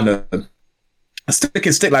 Like, I don't know.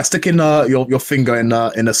 Sticking your finger in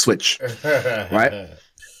a switch, right?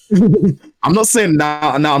 I'm not saying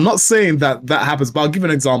now. I'm not saying that happens, but I'll give you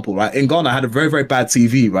an example. Right, in Ghana, I had a very, very bad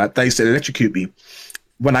TV. Right, they used to electrocute me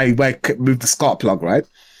when I moved the spark plug. Right,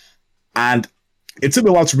 and it took me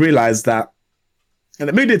a while to realize that. And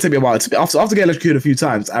it maybe did take me a while. After getting electrocuted a few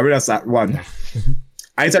times, I realized that one,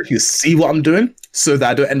 I need to actually see what I'm doing so that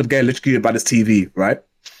I don't end up getting electrocuted by this TV. Right.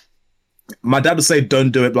 My dad would say,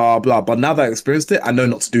 "Don't do it," blah blah. But now that I experienced it, I know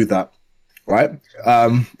not to do that. Right?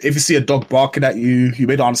 If you see a dog barking at you, you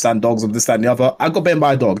may not understand dogs of this, that, and the other. I got bitten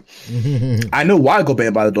by a dog. I know why I got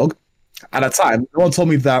bitten by the dog. At the time, no one told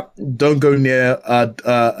me that don't go near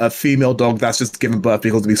a female dog that's just giving birth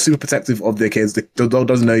because they'll be super protective of their kids. The dog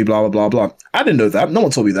doesn't know you, blah, blah, blah, blah. I didn't know that. No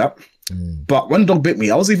one told me that. But when the dog bit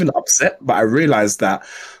me, I was even upset, but I realized that,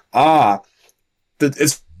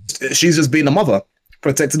 she's just being a mother,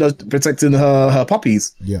 protecting her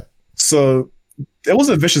puppies. Yeah. So it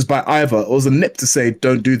wasn't a vicious bite either. It was a nip to say,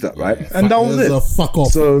 don't do that, right? And that was it. Fuck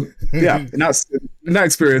off. So, yeah, in that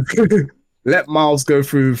experience, let Miles go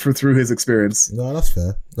through his experience. No, that's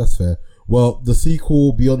fair. That's fair. Well, the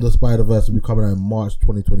sequel, Beyond the Spiderverse, will be coming out in March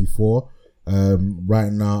 2024.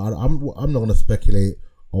 Right now, I'm not going to speculate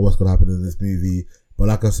on what's going to happen in this movie. But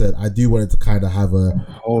like I said, I do want it to kind of have an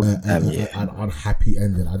unhappy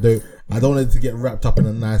ending. I don't want it to get wrapped up in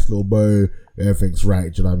a nice little bow. Everything's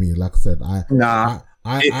right. Do you know what I mean? Like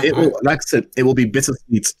I said, it will be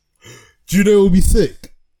bittersweet. Do you know it will be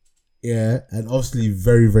sick? Yeah, and obviously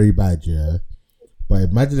very, very bad. Yeah, but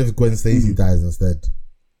imagine if Gwen Stacy dies instead.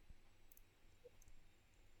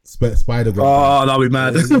 Spider-Gwen. Oh, that'll be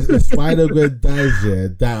mad. If Spider-Gwen dies, yeah,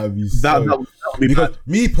 that would be so. That would be because mad.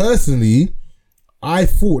 Me personally, I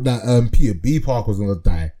thought that Peter B. Parker was gonna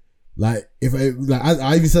die. Like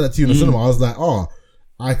I even said that to you in the cinema. I was like,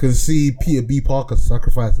 I can see Peter B. Parker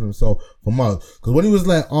sacrificing himself for Miles. Because when he was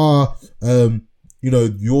like,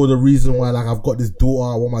 you're the reason why like I've got this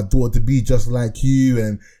daughter. I want my daughter to be just like you,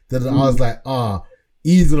 and then I was like,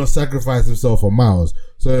 he's gonna sacrifice himself for Miles.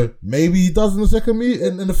 So maybe he does in the second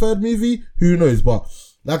in the third movie. Who knows? But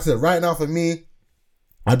like I said, right now for me,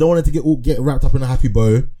 I don't want it to get wrapped up in a happy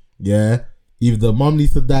bow. Yeah. Either the mom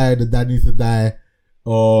needs to die, the dad needs to die,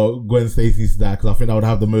 or Gwen Stacy needs to die, because I think I would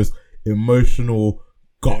have the most emotional,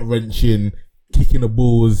 gut-wrenching, kicking the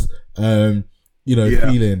balls,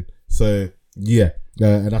 feeling. So, yeah.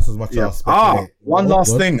 And that's as much as I'll speculate. One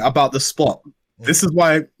last thing about the Spot. This is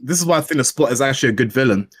why I think the Spot is actually a good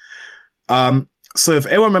villain. So if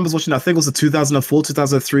anyone remembers watching, I think it was the 2004,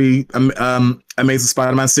 2003 Amazing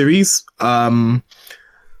Spider-Man series.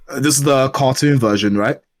 This is the cartoon version,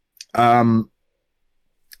 right?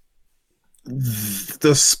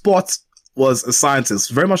 The Spot was a scientist,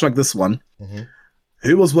 very much like this one,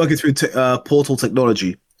 who was working through portal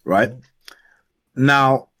technology, right?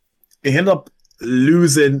 Now, he ended up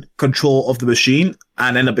losing control of the machine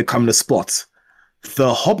and ended up becoming the Spot.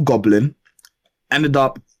 The Hobgoblin ended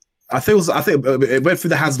up, I think it went through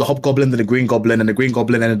the hands of the Hobgoblin, then the Green Goblin, and the Green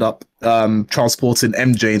Goblin ended up transporting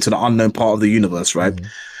MJ into the unknown part of the universe, right?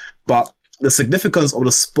 But the significance of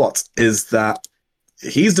the Spot is that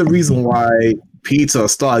he's the reason why Peter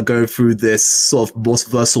started going through this sort of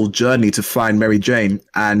multiversal journey to find Mary Jane.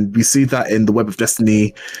 And we see that in the Web of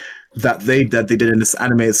Destiny that they did in this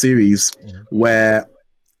animated series where,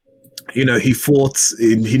 he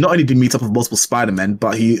not only did meet up with multiple Spider-Men,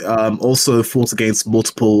 but he also fought against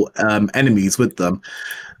multiple enemies with them.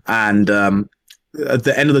 And at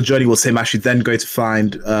the end of the journey was him actually then going to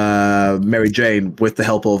find Mary Jane with the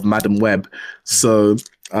help of Madam Web. So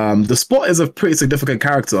the Spot is a pretty significant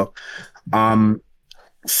character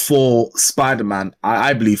for Spider-Man.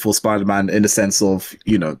 I believe for Spider-Man in the sense of,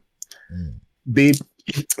 being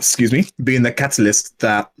the catalyst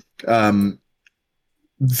that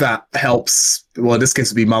helps, well, in this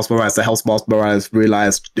case it would be Miles Morales, that helps Miles Morales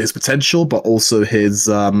realize his potential, but also his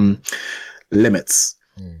limits.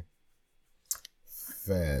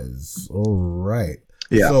 Fairs. All right.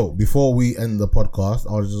 Yeah. So before we end the podcast,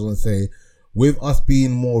 I was just going to say, with us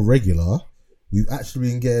being more regular, we've actually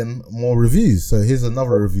been getting more reviews. So here's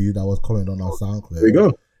another review that was commented on our SoundCloud. There you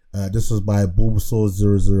go. This was by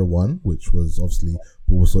Bulbasaur001, which was obviously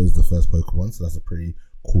Bulbasaur is the first Pokemon, so that's a pretty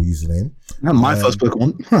cool username. And my first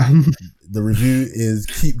Pokemon. The review is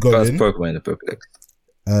keep going. First Pokemon in the Pokedex.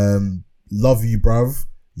 Love you, bruv.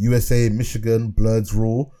 USA, Michigan, Bloods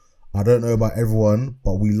rule. I don't know about everyone,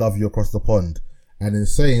 but we love you across the pond. And in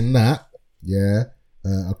saying that,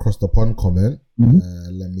 across the pond comment,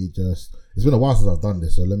 let me just, it's been a while since I've done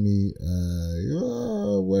this, so let me,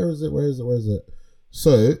 where is it?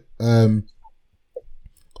 So,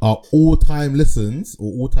 our all-time listens, or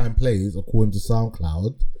all-time plays, according to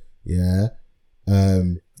SoundCloud,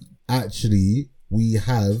 actually we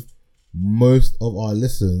have most of our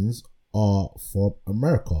listens are from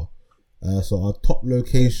America. So our top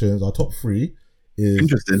locations, our top three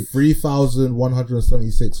is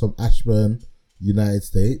 3,176 from Ashburn, United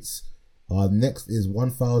States. Our next is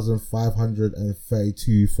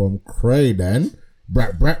 1,532 from Croydon.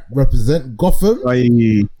 Brat represent Gotham.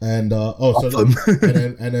 And Gotham.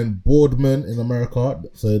 and then Boardman in America.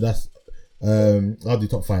 So that's I'll do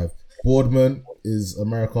top five. Boardman is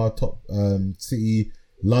America, top city.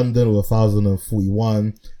 London with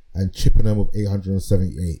 1,041 and Chippenham with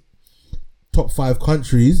 878. Top five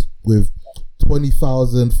countries with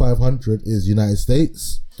 20,500 is United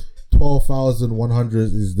States.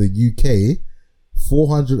 12,100 is the UK.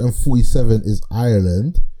 447 is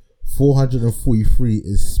Ireland. 443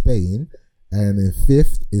 is Spain, and in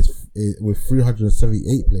fifth is with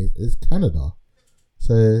 378 plays is Canada.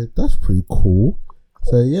 So that's pretty cool.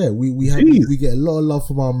 So yeah, we get a lot of love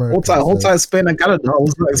from our Americans. Whole time Spain and Canada. I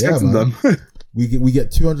was not expecting them. we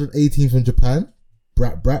get 218 from Japan.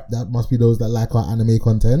 Brat, that must be those that like our anime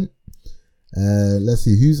content. Let's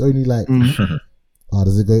see who's only like.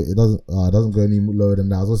 Does it go? It doesn't. It doesn't go any lower than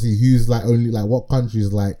that. So let's see who's like only like what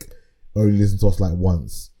countries like only listen to us like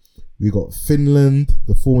once. We got Finland,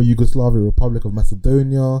 the former Yugoslavian Republic of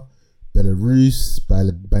Macedonia, Belarus,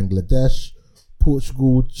 Bangladesh,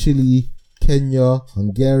 Portugal, Chile, Kenya,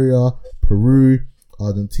 Hungary, Peru,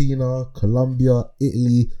 Argentina, Colombia,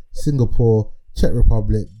 Italy, Singapore, Czech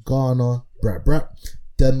Republic, Ghana,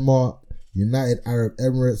 Denmark, United Arab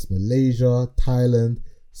Emirates, Malaysia, Thailand,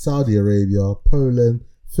 Saudi Arabia, Poland,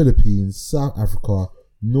 Philippines, South Africa,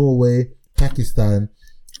 Norway, Pakistan,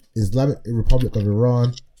 Islamic Republic of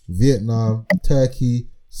Iran, Vietnam, Turkey,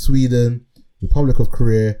 Sweden, Republic of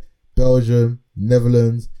Korea, Belgium,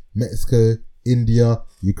 Netherlands, Mexico, India,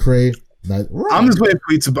 Ukraine. I'm just waiting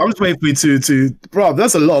for you to bro.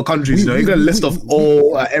 That's a lot of countries. You're gonna list off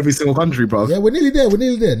every single country, bro. Yeah, we're nearly there.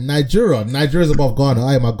 Nigeria is above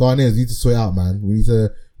Ghana. My Ghanaians need to sort it out, man. We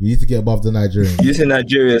need to get above the Nigerians. You say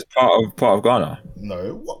Nigeria is part of Ghana?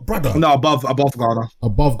 No, what, brother? No, above Ghana.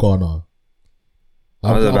 Above Ghana.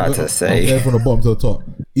 I was about to say. I'm going from the bottom to the top.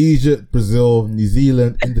 Egypt, Brazil, New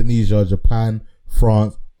Zealand, Indonesia, Japan,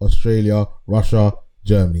 France, Australia, Russia,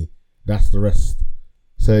 Germany. That's the rest.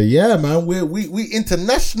 So yeah, man, we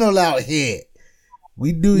international out here.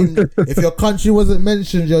 We doing. If your country wasn't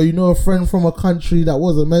mentioned, yo, you know a friend from a country that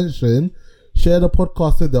wasn't mentioned, share the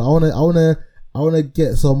podcast with them. I wanna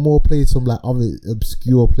get some more plays from like other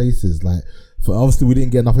obscure places. Like, for obviously we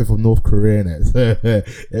didn't get nothing from North Korea in it. So,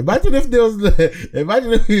 imagine if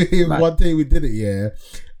one day we did it, yeah,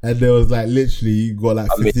 and there was like literally you got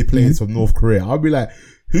like 50 plays from North Korea. I'll be like,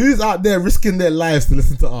 who's out there risking their lives to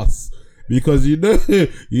listen to us? Because you know they're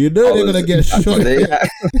gonna get shot. You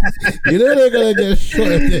know they're gonna get shot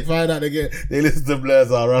if they find out they listen to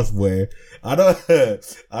Blur's R Us, boy. I don't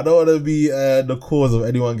want to be the cause of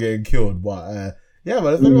anyone getting killed, but yeah,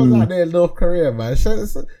 man, if anyone's out there in North Korea, man, shout out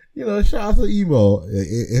to email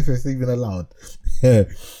if it's even allowed.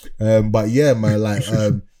 But yeah, man, like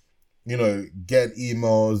getting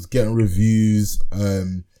emails, getting reviews,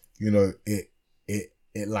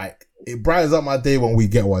 it brightens up my day when we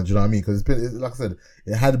get one. Do you know what I mean? Because it's been, like I said,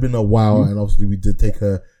 it had been a while, and obviously we did take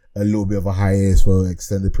a little bit of a hiatus for an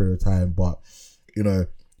extended period of time. But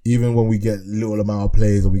even when we get little amount of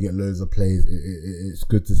plays or we get loads of plays, it's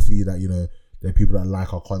good to see that there are people that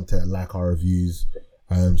like our content, like our reviews.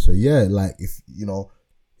 So yeah, like if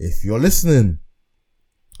you're listening,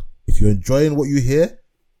 if you're enjoying what you hear,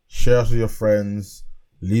 share us with your friends,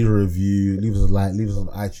 leave a review, leave us a like, leave us an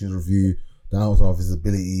iTunes review. That helps our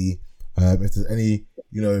visibility. If there's any,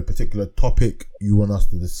 particular topic you want us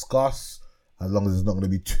to discuss, as long as it's not going to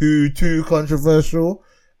be too controversial,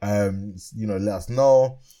 let us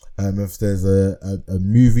know. If there's a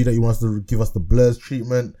movie that you want us to give us the Blurs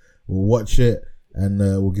treatment, we'll watch it and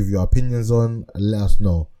we'll give you our opinions on and let us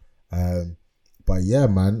know. But yeah,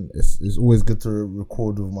 man, it's always good to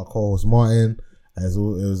record with my co-host Martin. It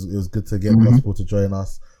was good to get Gospel to join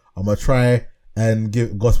us. I'm gonna try and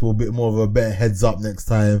give Gospel a bit more of a better heads up next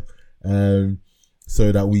time,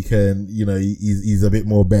 so that we can, he's a bit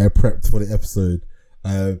more better prepped for the episode.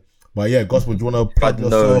 But yeah, Gospel, do you want to plug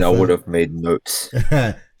yourself? I would have made notes.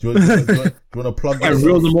 do you want to plug yourself? I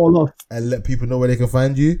reel them all off and let people know where they can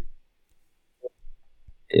find you?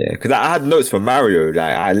 Yeah, because I had notes for Mario.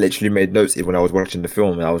 Like, I literally made notes when I was watching the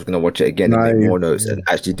film, and I was going to watch it again and make more notes and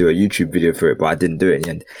actually do a YouTube video for it, but I didn't do it in the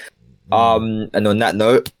end. And on that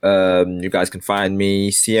note, you guys can find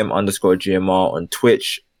me CM_GMR on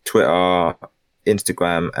Twitch, Twitter,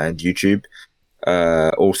 Instagram, and YouTube.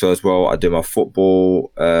 Also as well, I do my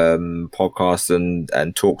football podcasts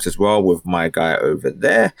and talks as well with my guy over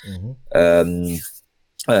there.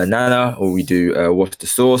 Nana, or we do What's the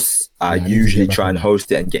Source. I usually try and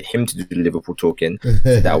host it and get him to do the Liverpool talking.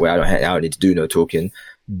 So that way I don't need to do no talking,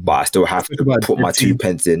 but I still have to put my 2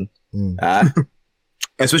 pence in.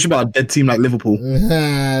 Especially about a dead team like Liverpool.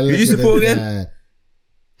 Who you support again?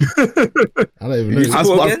 I don't even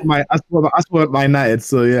know. I support my United,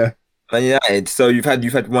 so yeah. Man United. So you've had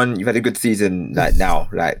a good season now.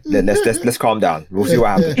 Let's calm down. We'll see what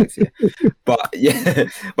happens next year. But yeah,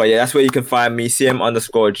 that's where you can find me.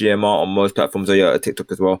 CM_GMR on most platforms, or yeah,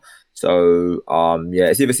 TikTok as well. So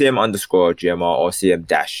it's either CM_GMR or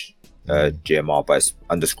CM-GMR, but it's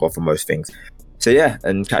underscore for most things. So yeah,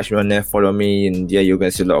 and catch me on there, follow me, and yeah, you're going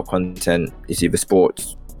to see a lot of content. It's either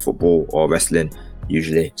sports, football, or wrestling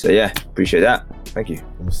usually. So yeah, appreciate that. Thank you.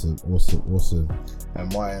 Awesome.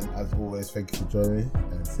 And Martin, as always, thank you for joining me,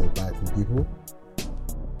 and say bye to the people.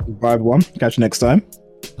 Bye everyone. Catch you next time.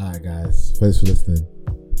 Alright guys, thanks for listening.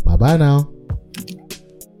 Bye now.